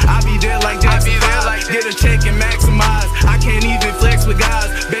inside. I be there like Jackson 5. Get a check and maximize. I can't even flex with guys.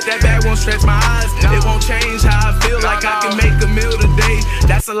 Bet that bag won't stretch my eyes. It won't change how I feel. Like I can make a meal today.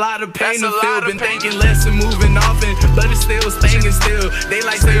 That's a lot of pain to feel. Been thinking less and moving often, but it's still stinging still. They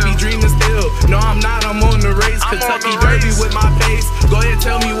like say me dreaming still. No, I'm not. I'm on the race. Kentucky Derby with my pace. Go ahead,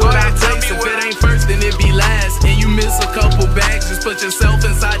 tell me what I place. If it ain't first, then it be last. And you miss a couple bags. Just put yourself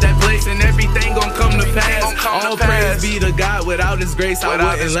inside that place, and everything gon' come to pass. All praise be to God. Without His grace, I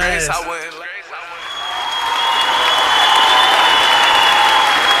wouldn't last.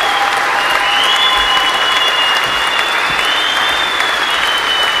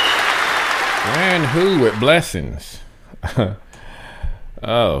 Grand Who with Blessings.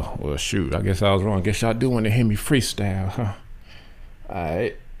 Oh, well, shoot. I guess I was wrong. I guess y'all do want to hear me freestyle, huh?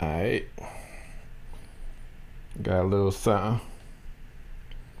 Alright. Got a little something.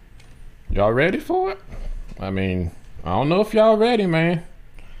 Y'all ready for it? I mean, I don't know if y'all ready, man.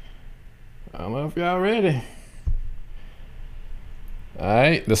 I don't know if y'all ready.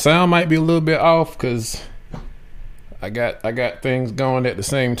 Alright, the sound might be a little bit off because I got things going at the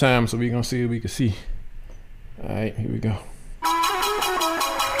same time, so we're gonna see what we can see. Alright, here we go.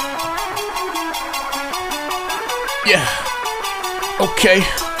 Yeah. Okay.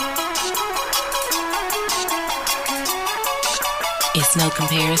 It's no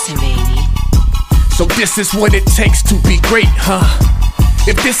comparison, baby. So this is what it takes to be great, huh?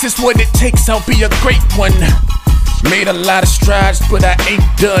 If this is what it takes, I'll be a great one. Made a lot of strides, but I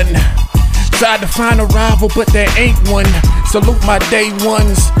ain't done. Tried to find a rival, but there ain't one. Salute my day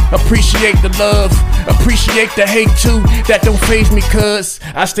ones. Appreciate the love, appreciate the hate too. That don't faze me, cuz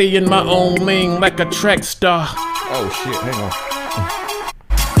I stay in my own lane like a track star. Oh shit, hang on.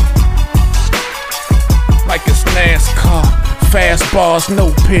 Like it's NASCAR. fast bars,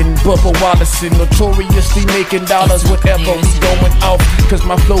 no pen. Bubba Wallace, notoriously making dollars whenever we going off. Cause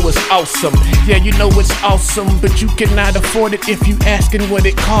my flow is awesome. Yeah, you know it's awesome, but you cannot afford it if you asking what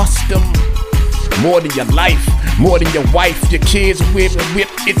it cost them. More than your life, more than your wife, your kids with.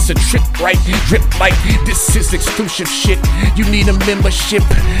 It's a trip, right? Drip like this is exclusive shit. You need a membership.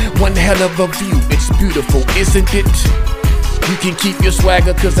 One hell of a view. It's beautiful, isn't it? You can keep your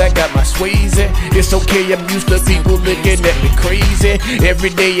swagger cause I got my Swayze. It's okay, I'm used to people looking at me crazy. Every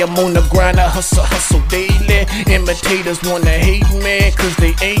day I'm on the grind, I hustle daily. Imitators wanna hate me cause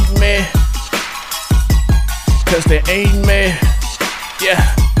they ain't me. Cause they ain't me.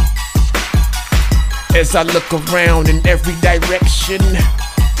 Yeah. As I look around in every direction,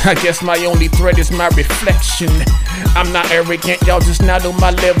 I guess my only threat is my reflection. I'm not arrogant, y'all just not on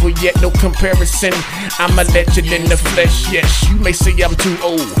my level yet, no comparison. I'm a legend in the flesh, yes. You may say I'm too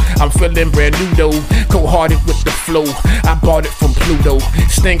old, I'm feeling brand new though. Cold-hearted with the flow, I bought it from Pluto.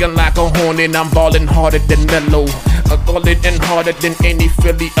 Stinging like a horn and I'm ballin' harder than Mellow. Ballin' and harder than any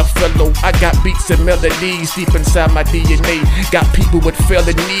Philly a fellow. I got beats and melodies deep inside my DNA. Got people with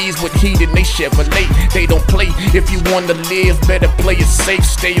felonies with heat in they Chevrolet. They don't play, if you wanna live, better play it safe.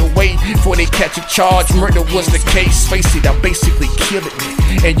 Stay away before they catch a charge. Murder was the case, face it, I'm basically killing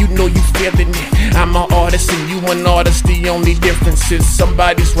it. And you know you feeling it. I'm an artist and you an artist. The only difference is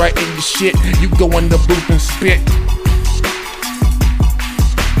somebody's writing your shit. You go in the booth and spit.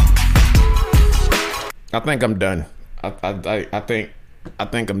 I think I'm done. I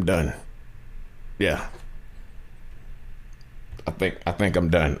think I'm done. Yeah. I think I'm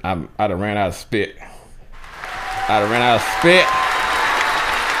done. I done ran out of spit.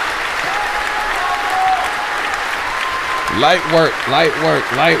 Light work.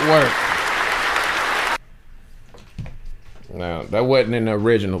 Now that wasn't in the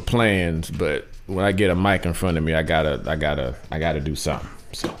original plans, but when I get a mic in front of me, I gotta do something.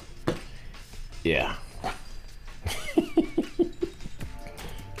 So, yeah.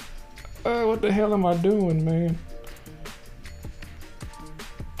 What the hell am I doing, man?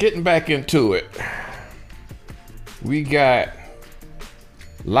 Getting back into it. We got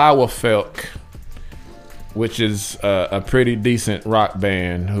Lauerfelk, which is a pretty decent rock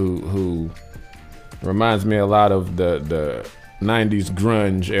band who reminds me a lot of the 90s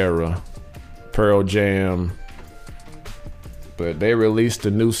grunge era, Pearl Jam. But they released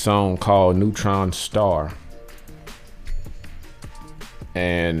a new song called Neutron Star.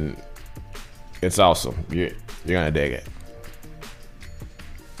 And it's awesome. You're gonna dig it.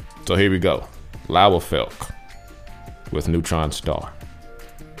 So here we go. Lauerfelk with Neutron Star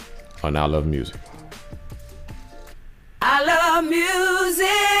on I Love Music. I love music.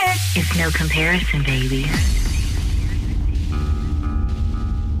 It's no comparison, baby.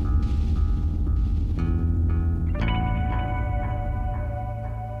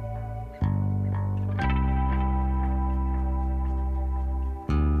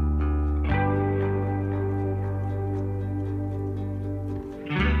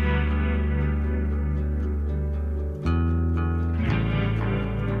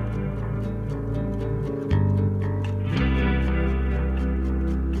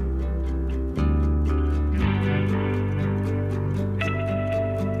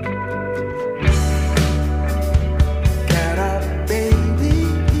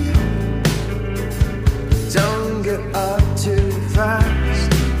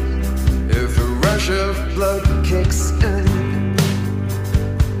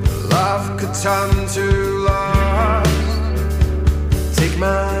 Time to lost. Take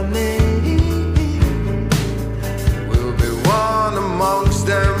my name. We'll be one amongst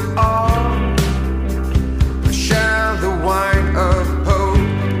them all. We share the wine of hope.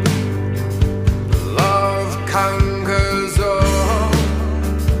 Love conquers all.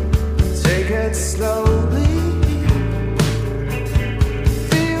 Take it slowly.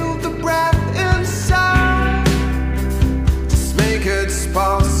 Feel the breath inside. Just make it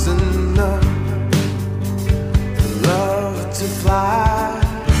sparse enough. Love to fly,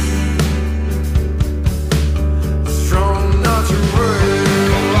 strong not to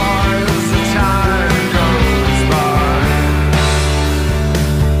realize the time goes by,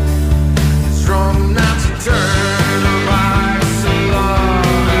 strong not to turn our backs along,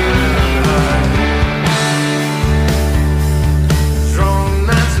 strong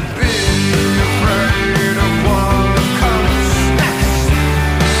not to be afraid of what comes next,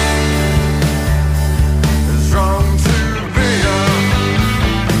 strong.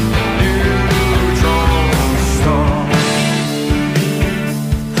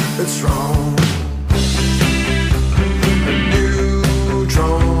 It's wrong. A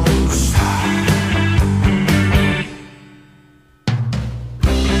neutron star.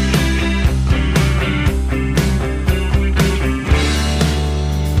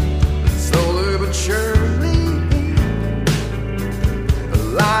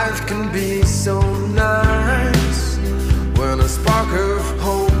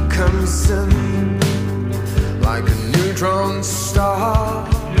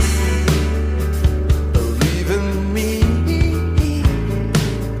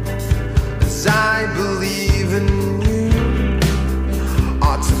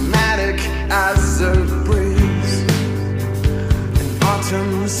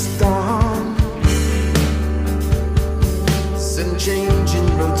 autumn storm, sun change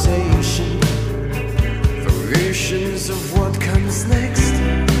in rotation, variations of what comes next.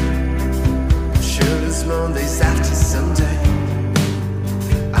 Sure as Mondays after Sunday,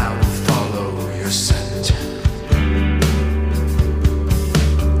 I will follow your scent.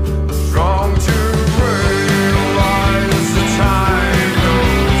 Wrong to realize the time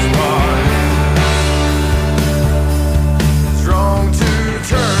goes by. It's wrong to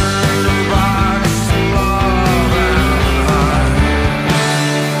turn back to love and hide.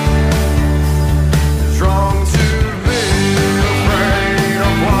 It's wrong to be afraid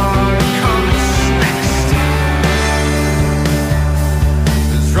of what comes next.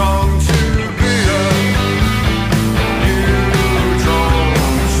 It's wrong to be a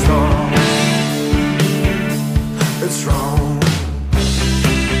neutron star. It's wrong.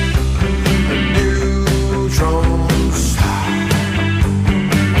 A neutron star.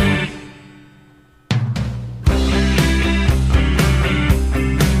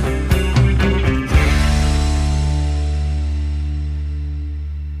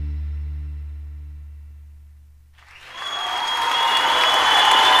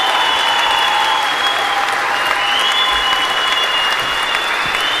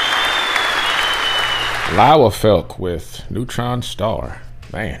 Laura Felk with Neutron Star.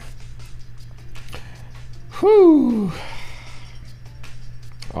 Man. Whew.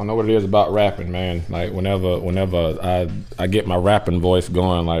 I don't know what it is about rapping, man. Like whenever I get my rapping voice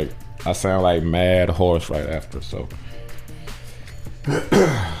going, like I sound like mad horse right after. So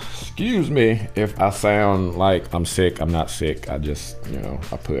excuse me if I sound like I'm sick. I'm not sick. I just,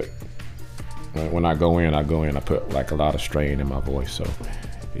 I put when I go in, I put like a lot of strain in my voice. So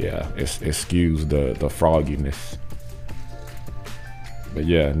yeah, excuse the frogginess. But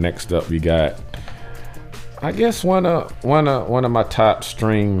yeah, next up we got, I guess one of my top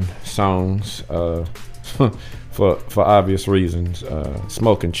stream songs, for obvious reasons.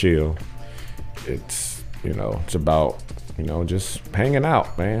 Smoke and Chill. It's it's about just hanging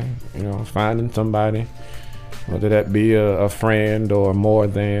out, man. Finding somebody, whether that be a friend or more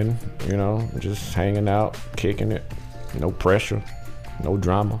than, just hanging out, kicking it, no pressure. No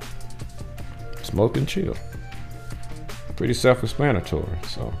drama. Smoke and chill. Pretty self-explanatory.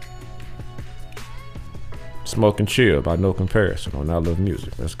 So, Smoke and Chill by No Comparison on I Love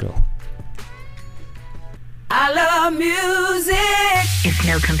Music. Let's go. I love music. It's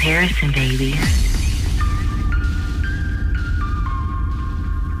no comparison, baby.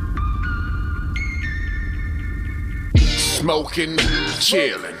 Smoking,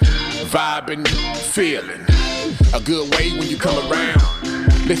 chilling, vibing, feeling. A good way when you come around.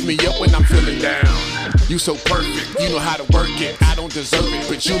 Lift me up when I'm feeling down. You so perfect, you know how to work it. I don't deserve it,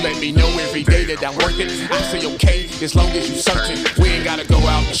 but you let me know every day that I'm working. I say okay, as long as you certain. We ain't gotta go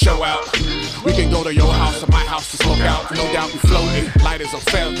out and show out. We can go to your house or my house to smoke out. No doubt we floating, light as a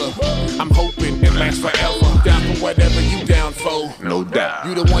feather. I'm hoping it lasts forever. Down for whatever you down for. No doubt.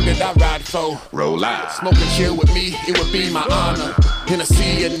 You the one that I ride for. Roll out. Smoke and chill with me, it would be my honor.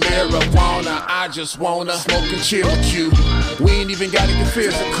 Hennessy and marijuana, I just wanna smoke and chill with you. We ain't even gotta get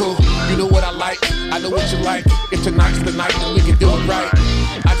physical. You know what I like, I know what you like. If tonight's the night, then we can do it right.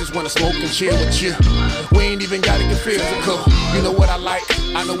 I just wanna smoke and chill with you. We ain't even gotta get physical. You know what I like,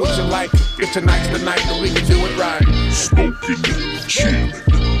 I know what you like. If tonight's the night, then we can do it right. Smoking, chilling,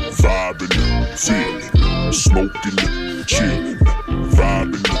 vibing, feeling. Smoking, chilling,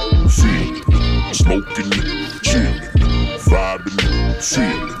 vibing, feeling. Smoking, chilling, vibing,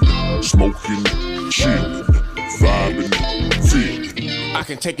 feeling. Smoking, chilling, vibing, feeling. I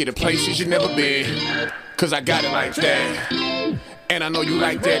can take you to places you never been, cause I got it like that. And I know you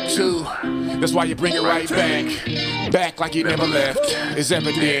like that too. That's why you bring it right back. Back like you never left. It's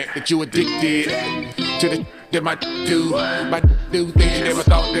evident that you addicted to the that my do things you never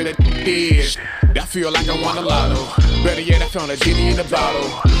thought that it did. I feel like I won a lotto. Better yet, I found a genie in the bottle.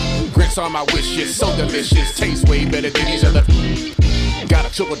 Grits on my wishes, so delicious. Tastes way better than these other. Got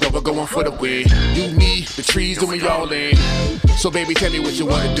a triple double going for the win. You, me, the trees, and we all in. So baby, tell me what you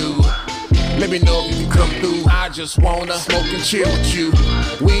wanna do. Let me know if you can come through. I just wanna smoke and chill with you.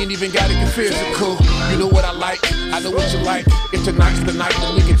 We ain't even gotta get physical. You know what I like, I know what you like. If tonight's the night,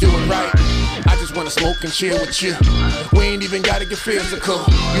 then we can do it right. I just wanna smoke and chill with you. We ain't even gotta get physical.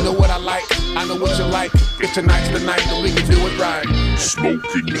 You know what I like, I know what you like. If tonight's the night, then we can do it right.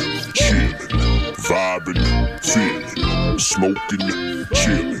 Smoking, chilling, vibing, feeling. Smoking,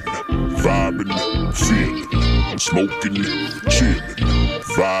 chilling, vibing, feeling. Smoking, chilling,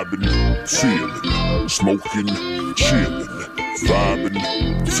 vibing, feeling. Smoking, chilling, vibing,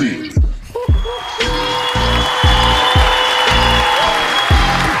 feeling.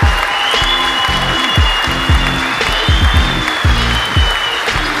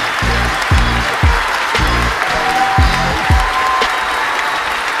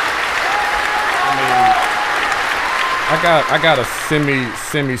 got a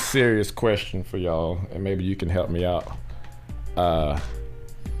semi serious question for y'all, and maybe you can help me out.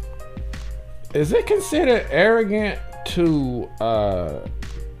 Is it considered arrogant to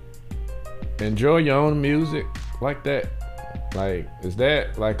enjoy your own music like that? Like, is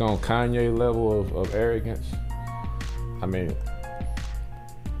that like on Kanye level of arrogance? I mean,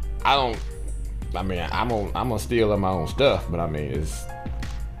 I'm gonna steal my own stuff, but I mean, is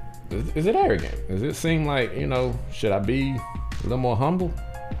it arrogant? Does it seem like, you know, should I be a little more humble?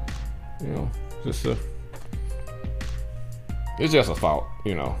 You know, it's just a thought,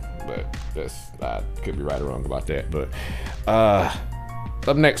 you know, but I could be right or wrong about that. But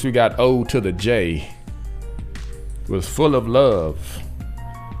up next we got O to the J with Full of Love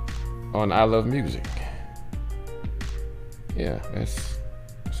on I Love Music. Yeah,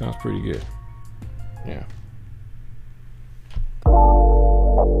 sounds pretty good. Yeah.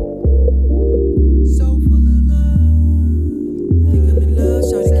 So full of love. Think I'm in love,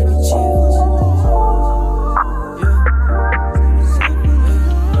 so they give me chills. Yeah. So full of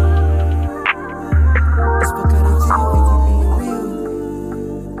love. It's fuck how they feel if we being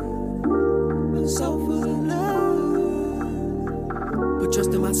real. So full of love. But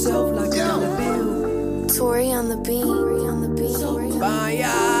trusting myself like a dollar bill. Tori on the beat.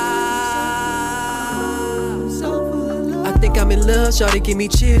 I think I'm in love, shawty give me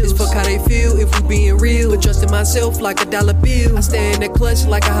chills. Fuck how they feel if we being real. But trusting myself like a dollar bill. I stay in the clutch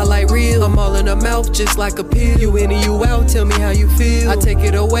like a highlight reel. I'm all in her mouth just like a pill. You in and you out, tell me how you feel. I take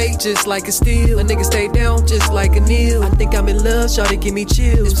it away just like a steal. A nigga stay down just like a kneel. I think I'm in love, shawty give me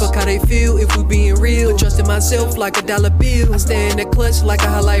chills. Fuck how they feel if we being real. But trusting myself like a dollar bill. I stay in the clutch like a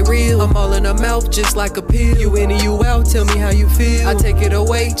highlight reel. I'm all in her mouth just like a pill. You in and you out, tell me how you feel. I take it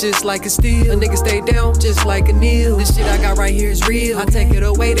away just like a steal. A nigga stay down just like a kneel. This shit I got right here is real. I take it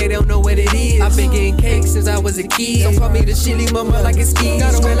away, they don't know what it is. I've been getting cake since I was a kid. Don't call me the chili mama like a ski.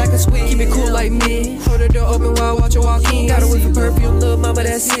 Got away like a sweet. Keep it cool like me. Hold the door open while I watch her walk in. Got away for perfume, little mama,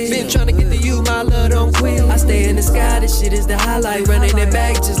 that's it. Been tryna get to you, my love don't quit. I stay in the sky, this shit is the highlight. Running it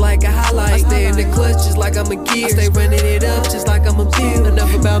back just like a highlight. I stay in the clutch just like I'm a gear. I stay running it up just like I'm a pill.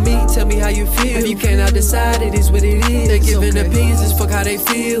 Enough about me, tell me how you feel. If you cannot decide, it is what it is. They giving opinions, just fuck how they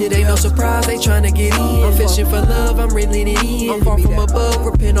feel. It ain't no surprise, they tryna get in. I'm fishing for love, I'm reeling it in. I'm far from above,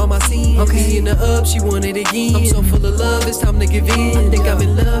 repent on my sins. I'm keying her up, she want it again. I'm so full of love, it's time to give in. I think I'm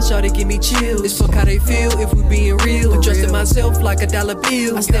in love, shawty give me chills. It's fuck how they feel if we being real. But trusting myself like a dollar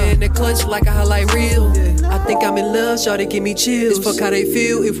bill. I stay in the clutch like a highlight reel. I think I'm in love, shawty give me chills. It's fuck how they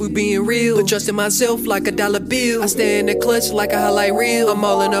feel if we being real. But trusting myself like a dollar bill. I stay in the clutch like a highlight reel. I'm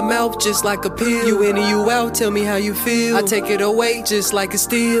all in her mouth just like a pill. You in and you out, tell me how you feel. I take it away just like a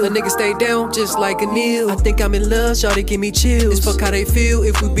steal. A nigga stay down just like a kneel. I think I'm in love, shawty give me chills. It's fuck how they feel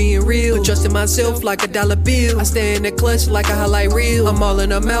if we being real. But trusting myself like a dollar bill. I stay in the clutch like a highlight reel. I'm all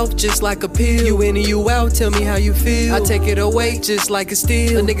in her mouth just like a pill. You in and you out, tell me how you feel. I take it away just like a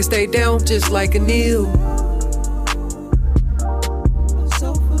steal. A nigga stay down just like a kneel.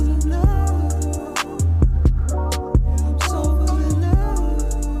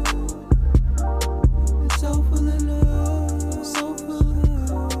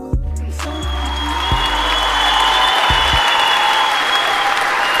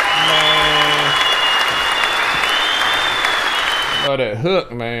 That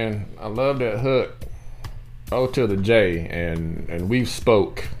hook, man. I love that hook. O to the J, and we've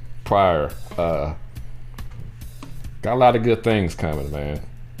spoke prior. Got a lot of good things coming, man.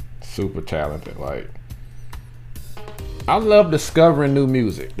 Super talented. Like, I love discovering new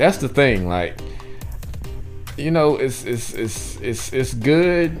music. That's the thing. Like, you know, it's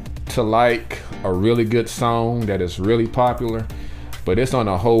good to like a really good song that is really popular. But it's on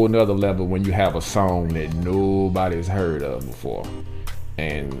a whole nother level when you have a song that nobody's heard of before.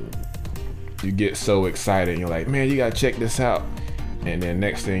 And you get so excited. You're like, man, you gotta check this out. And then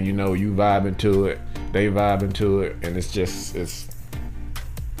next thing you know, you vibing to it. They vibing to it. And it's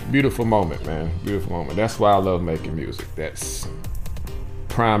beautiful moment, man. Beautiful moment. That's why I love making music. That's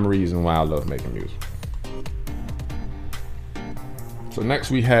prime reason why I love making music. So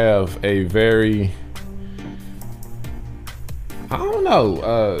next we have a very... I don't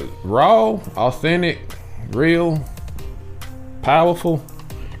know, raw, authentic, real, powerful,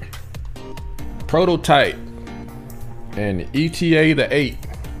 Prototype and ETA the 8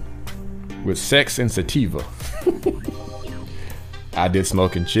 with Sex and Sativa. I did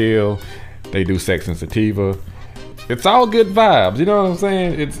Smoke and Chill. They do Sex and Sativa. It's all good vibes, you know what I'm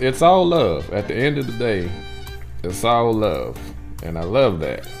saying? It's all love. At the end of the day, it's all love. And I love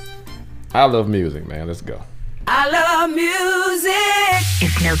that. I love music, man. Let's go. I love music.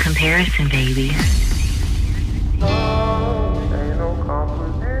 It's no comparison, baby. Oh.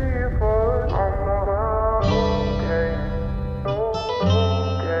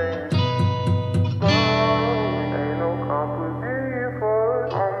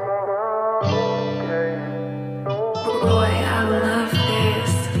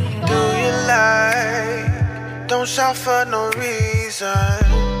 don't shout for no reason.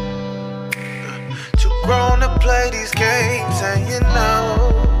 Too grown to play these games, and you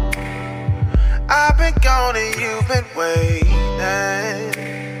know I've been gone and you've been waiting.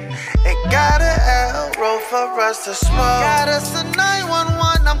 Ain't got an arrow for us to smoke. Got us a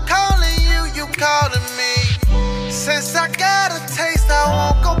 911, I'm calling you, you calling me. Since I got a taste, I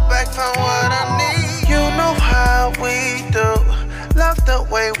won't go back for what I need. You know how we do, love the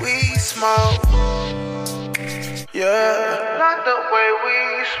way we smoke. Yeah, love the way we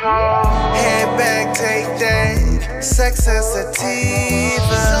smoke. Head back, take that, sex and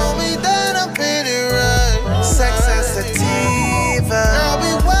sativa. Show me that I'm in it right. Sex and sativa. Girl,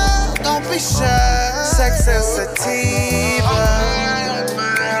 be wild, don't be shy. Sex and sativa.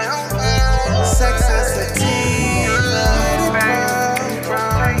 Sex and sativa.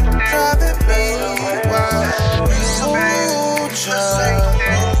 Driving me wild. Ooh, child.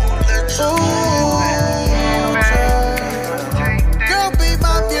 Girl, be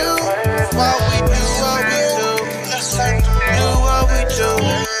my muse. While we do what we do. Do what we do.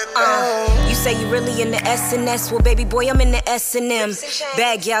 You say you really in the S&S, well baby boy I'm in the S&M.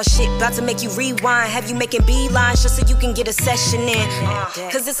 Bag y'all shit, about to make you rewind. Have you making beelines just so you can get a session in.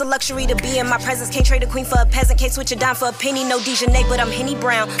 Cause it's a luxury to be in my presence. Can't trade a queen for a peasant, can't switch a dime for a penny. No Dijonay, but I'm Henny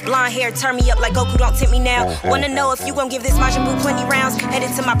Brown. Blonde hair, turn me up like Goku, don't tempt me now. Wanna know if you gon' give this Majin Buu 20 rounds.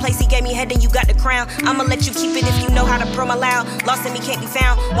 Headed to my place, he gave me head and you got the crown. I'ma let you keep it if you know how to promo loud. Lost in me can't be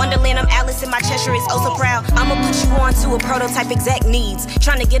found. Wonderland, I'm Alice and my Cheshire is oh so proud. I'ma put you on to a prototype exact needs.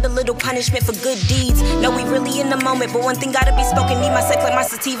 Trying to get a little punishment for good deeds. No, we really in the moment, but one thing gotta be spoken. Need my sex like my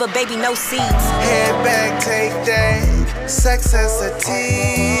sativa, baby, no seeds. Head back, take that, sex and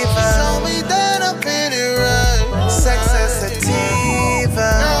sativa. Show me that I'm in it right. Sex and sativa.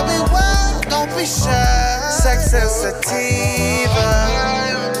 Girl, be wild, don't be shy. Sex and sativa.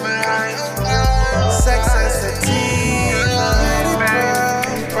 Sex and sativa.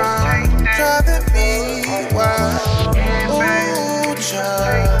 Driving me wild. Ooh,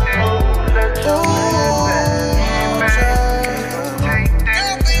 child.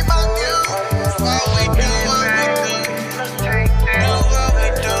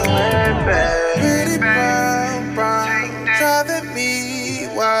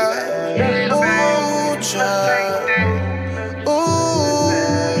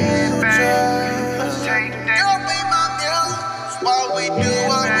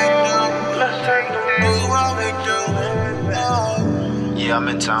 Yeah, I'm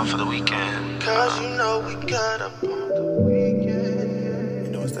in town for the weekend. Cause you know we got up on the weekend.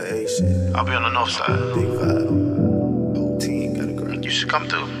 You know it's the A shit. I'll be on the north side. Big vibe. Whole team gotta go. You should come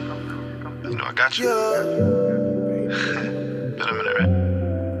through. You know I got you. Yeah. Been a minute, right?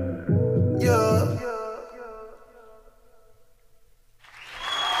 Yeah.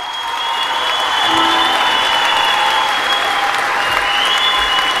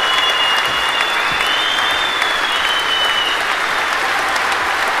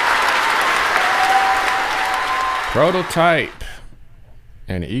 Prototype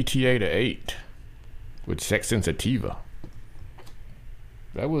and ETA to 8 with Sex and Sativa.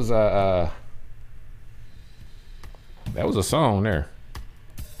 That was a song there.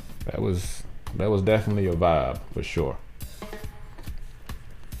 That was definitely a vibe for sure.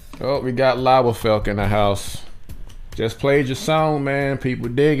 Oh, we got Lava Felk in the house. Just played your song, man. People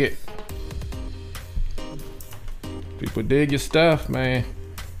dig it. People dig your stuff, man.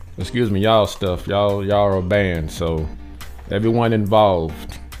 Excuse me, y'all stuff. Y'all are a band, so everyone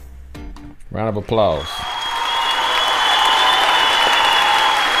involved. Round of applause.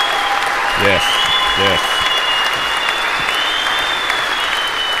 Yes.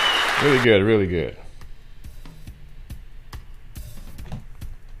 Really good, really good.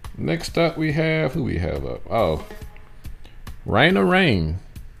 Next up we have, who we have up? Oh, Raina Rain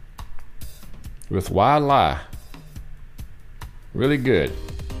with Why Lie. Really good.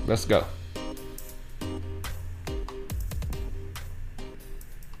 Let's go.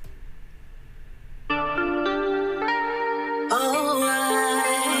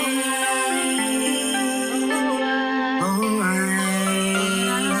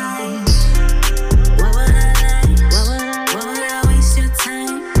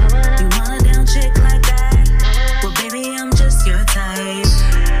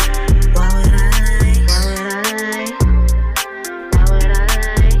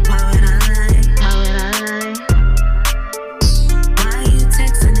 Why would I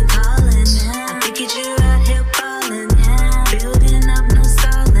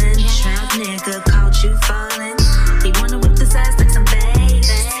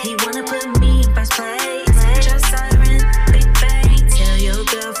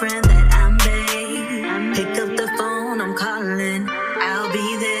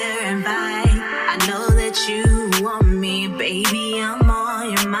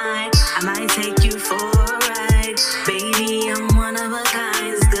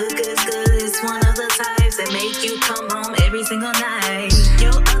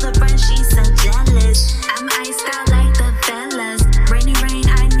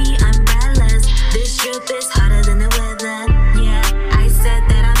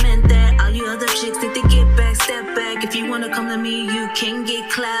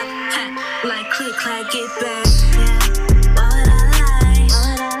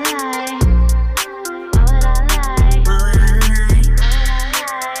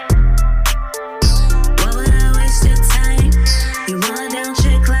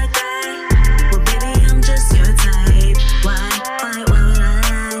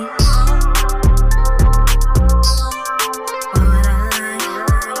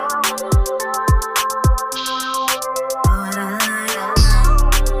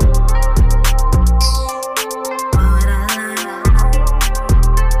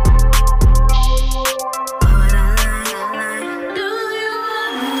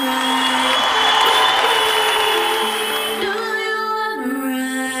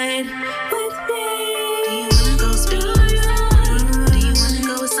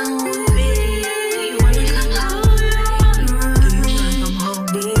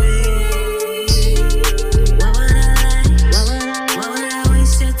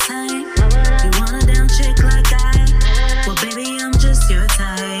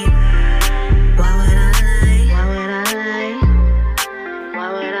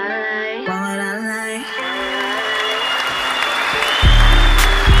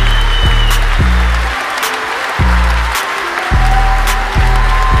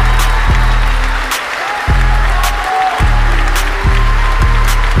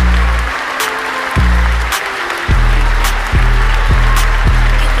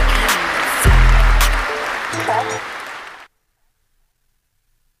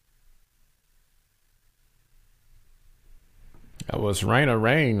was Raina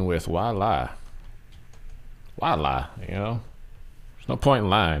Rain with Why Lie. Why lie? You know, there's no point in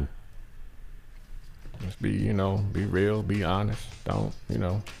lying. Just be, you know, be real, be honest. Don't, you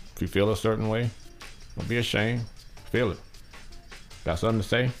know, if you feel a certain way, don't be ashamed. Feel it. Got something to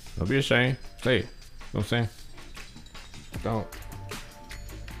say? Don't be ashamed. Say it. You know what I'm saying? Don't.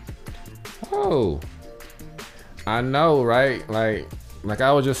 Oh, I know, right? Like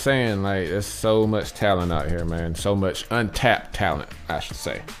I was just saying, like, there's so much talent out here, man. So much untapped talent, I should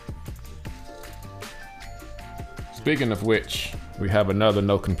say. Speaking of which, we have another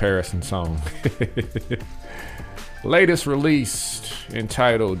No Comparison song. Latest released,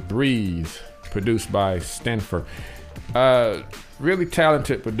 entitled Breathe, produced by Stenfer. Really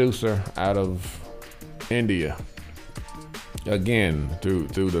talented producer out of India. Again, through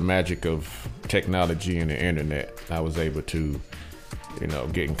the magic of technology and the internet, I was able to, you know,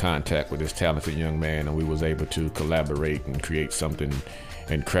 get in contact with this talented young man, and we was able to collaborate and create something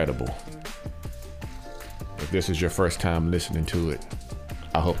incredible. If this is your first time listening to it,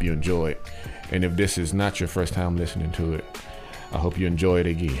 I hope you enjoy it. And if this is not your first time listening to it, I hope you enjoy it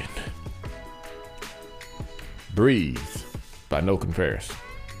again. Breathe by No Comparison.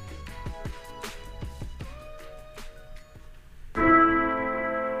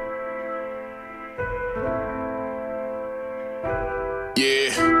 Yeah.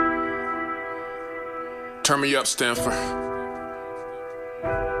 Turn me up, Stanford.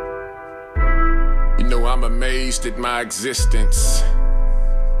 You know, I'm amazed at my existence.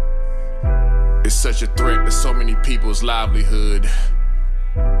 It's such a threat to so many people's livelihood.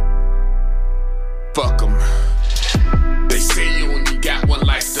 Fuck 'em. They say you only got one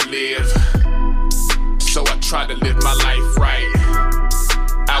life to live, so I try to live my life right.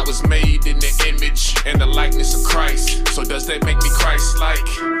 I was made in the image and the likeness of Christ, so does that make me Christ-like?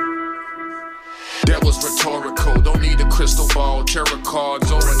 That was rhetorical, don't need a crystal ball, tarot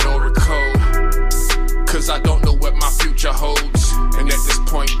cards or an oracle, cause I don't know what my future holds, and at this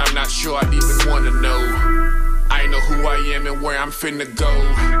point I'm not sure I'd even wanna know. I know who I am and where I'm finna go.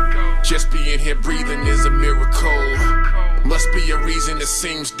 Just being here breathing is a miracle. Must be a reason it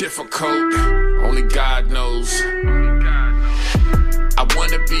seems difficult, only God knows. I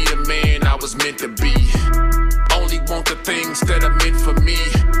wanna be the man I was meant to be. Only want the things that are meant for me.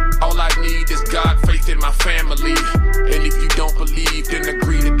 All I need is God, faith in my family. And if you don't believe, then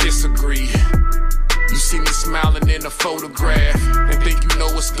agree to disagree. You see me smiling in a photograph and think you know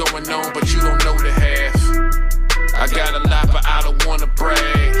what's going on, but you don't know the half. I got a lot, but I don't wanna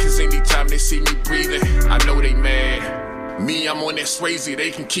brag, cause anytime they see me breathing, I know they mad. Me, I'm on that Swayze, they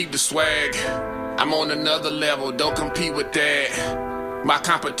can keep the swag. I'm on another level, don't compete with that. My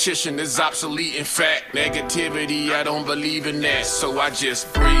competition is obsolete, in fact. Negativity, I don't believe in that, so I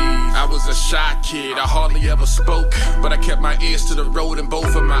just breathe. I was a shy kid, I hardly ever spoke, but I kept my ears to the road and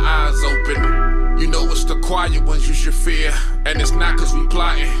both of my eyes open. You know it's the quiet ones you should fear, and it's not cause we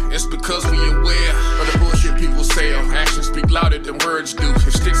plotting, it's because we aware of the bullshit people say. Actions speak louder than words do.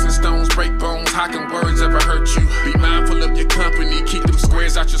 If sticks and stones break bones, how can words ever hurt you? Be mindful of your company, keep them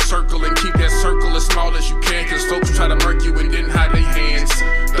squares out your circle, and keep that circle as small as you can, cause folks try to murk you and then hide their hands.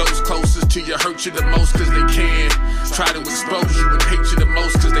 Those closest to you hurt you the most cause they can. Try to expose you and hate you the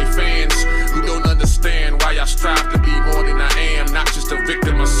most cause they fans who don't understand why I strive to be more than I am, not just a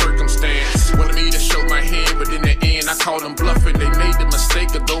victim of circumstance. Wanted me to show my hand, but in the end I called them bluffing. They made the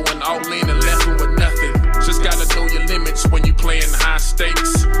mistake of going all in and left them with nothing. Just gotta know your limits when you playing high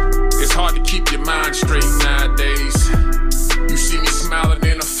stakes. It's hard to keep your mind straight nowadays. You see me smiling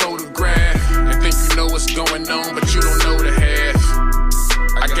in a photograph and think you know what's going on, but you don't know the half.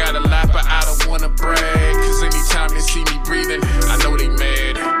 I got a lot, but I don't wanna brag, cause anytime they see me breathing, I know they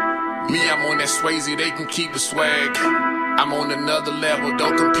mad. Me, I'm on that Swayze, they can keep the swag. I'm on another level,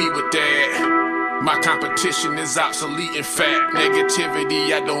 don't compete with that. My competition is obsolete, in fact.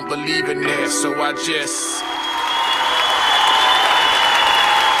 Negativity, I don't believe in that, so I just...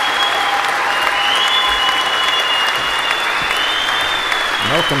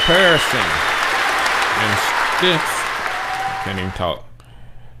 No Comparison. And can't even talk.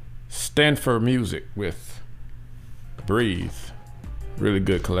 Stanford Music with Breathe. Really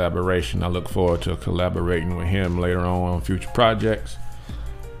good collaboration. I look forward to collaborating with him later on future projects.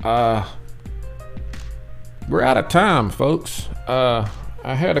 We're out of time, folks. I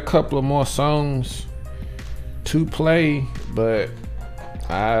had a couple of more songs to play, but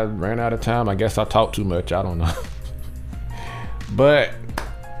I ran out of time. I guess I talked too much. I don't know. But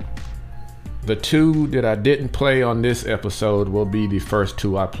the two that I didn't play on this episode will be the first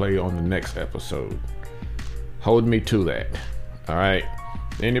two I play on the next episode. Hold me to that. All right.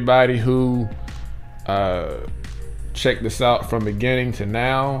 Anybody who check this out from beginning to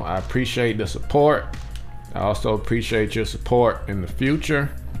now. I appreciate the support. I also appreciate your support in the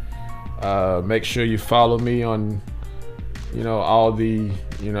future. Make sure you follow me on, all the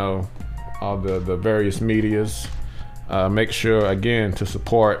various medias. Make sure, again, to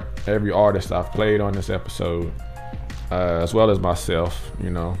support every artist I've played on this episode, as well as myself.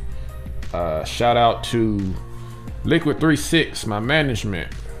 Shout out to Liquid 36, my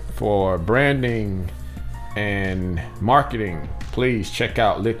management, for branding and marketing. Please check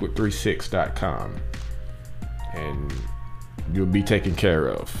out liquid36.com and you'll be taken care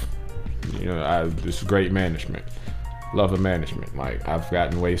of. This great management. Love the management. Like, I've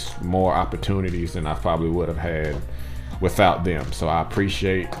gotten way more opportunities than I probably would have had without them. So I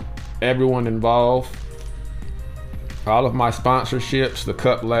appreciate everyone involved. All of my sponsorships, the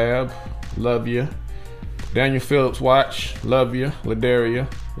Cup Lab, love you. Daniel Phillips Watch, love you.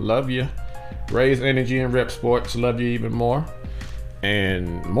 Ladaria, love you. Raise Energy and Rep Sports, love you even more.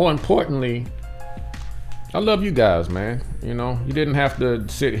 And more importantly, I love you guys, man. You didn't have to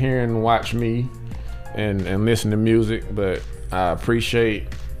sit here and watch me and listen to music, but I appreciate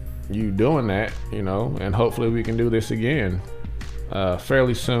you doing that, and hopefully we can do this again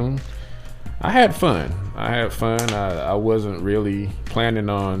fairly soon. I had fun. I wasn't really planning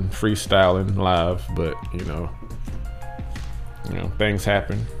on freestyling live, but things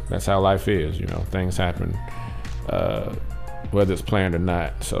happen. That's how life is. Things happen, whether it's planned or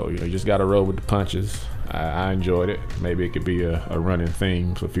not. So you just gotta roll with the punches. I enjoyed it. Maybe it could be a running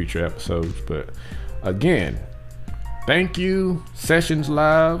theme for future episodes. But again, thank you, Sessions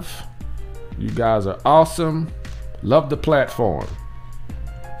Live. You guys are awesome. Love the platform.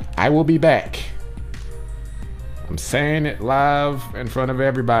 I will be back. I'm saying it live in front of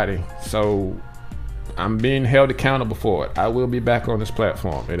everybody, so I'm being held accountable for it. I will be back on this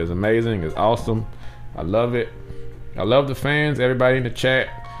platform. It is amazing. It's awesome. I love it. I love the fans, everybody in the chat.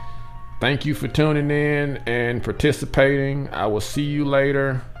 Thank you for tuning in and participating. I will see you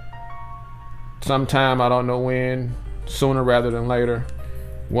later. Sometime, I don't know when. Sooner rather than later.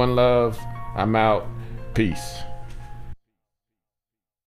 One love. I'm out. Peace.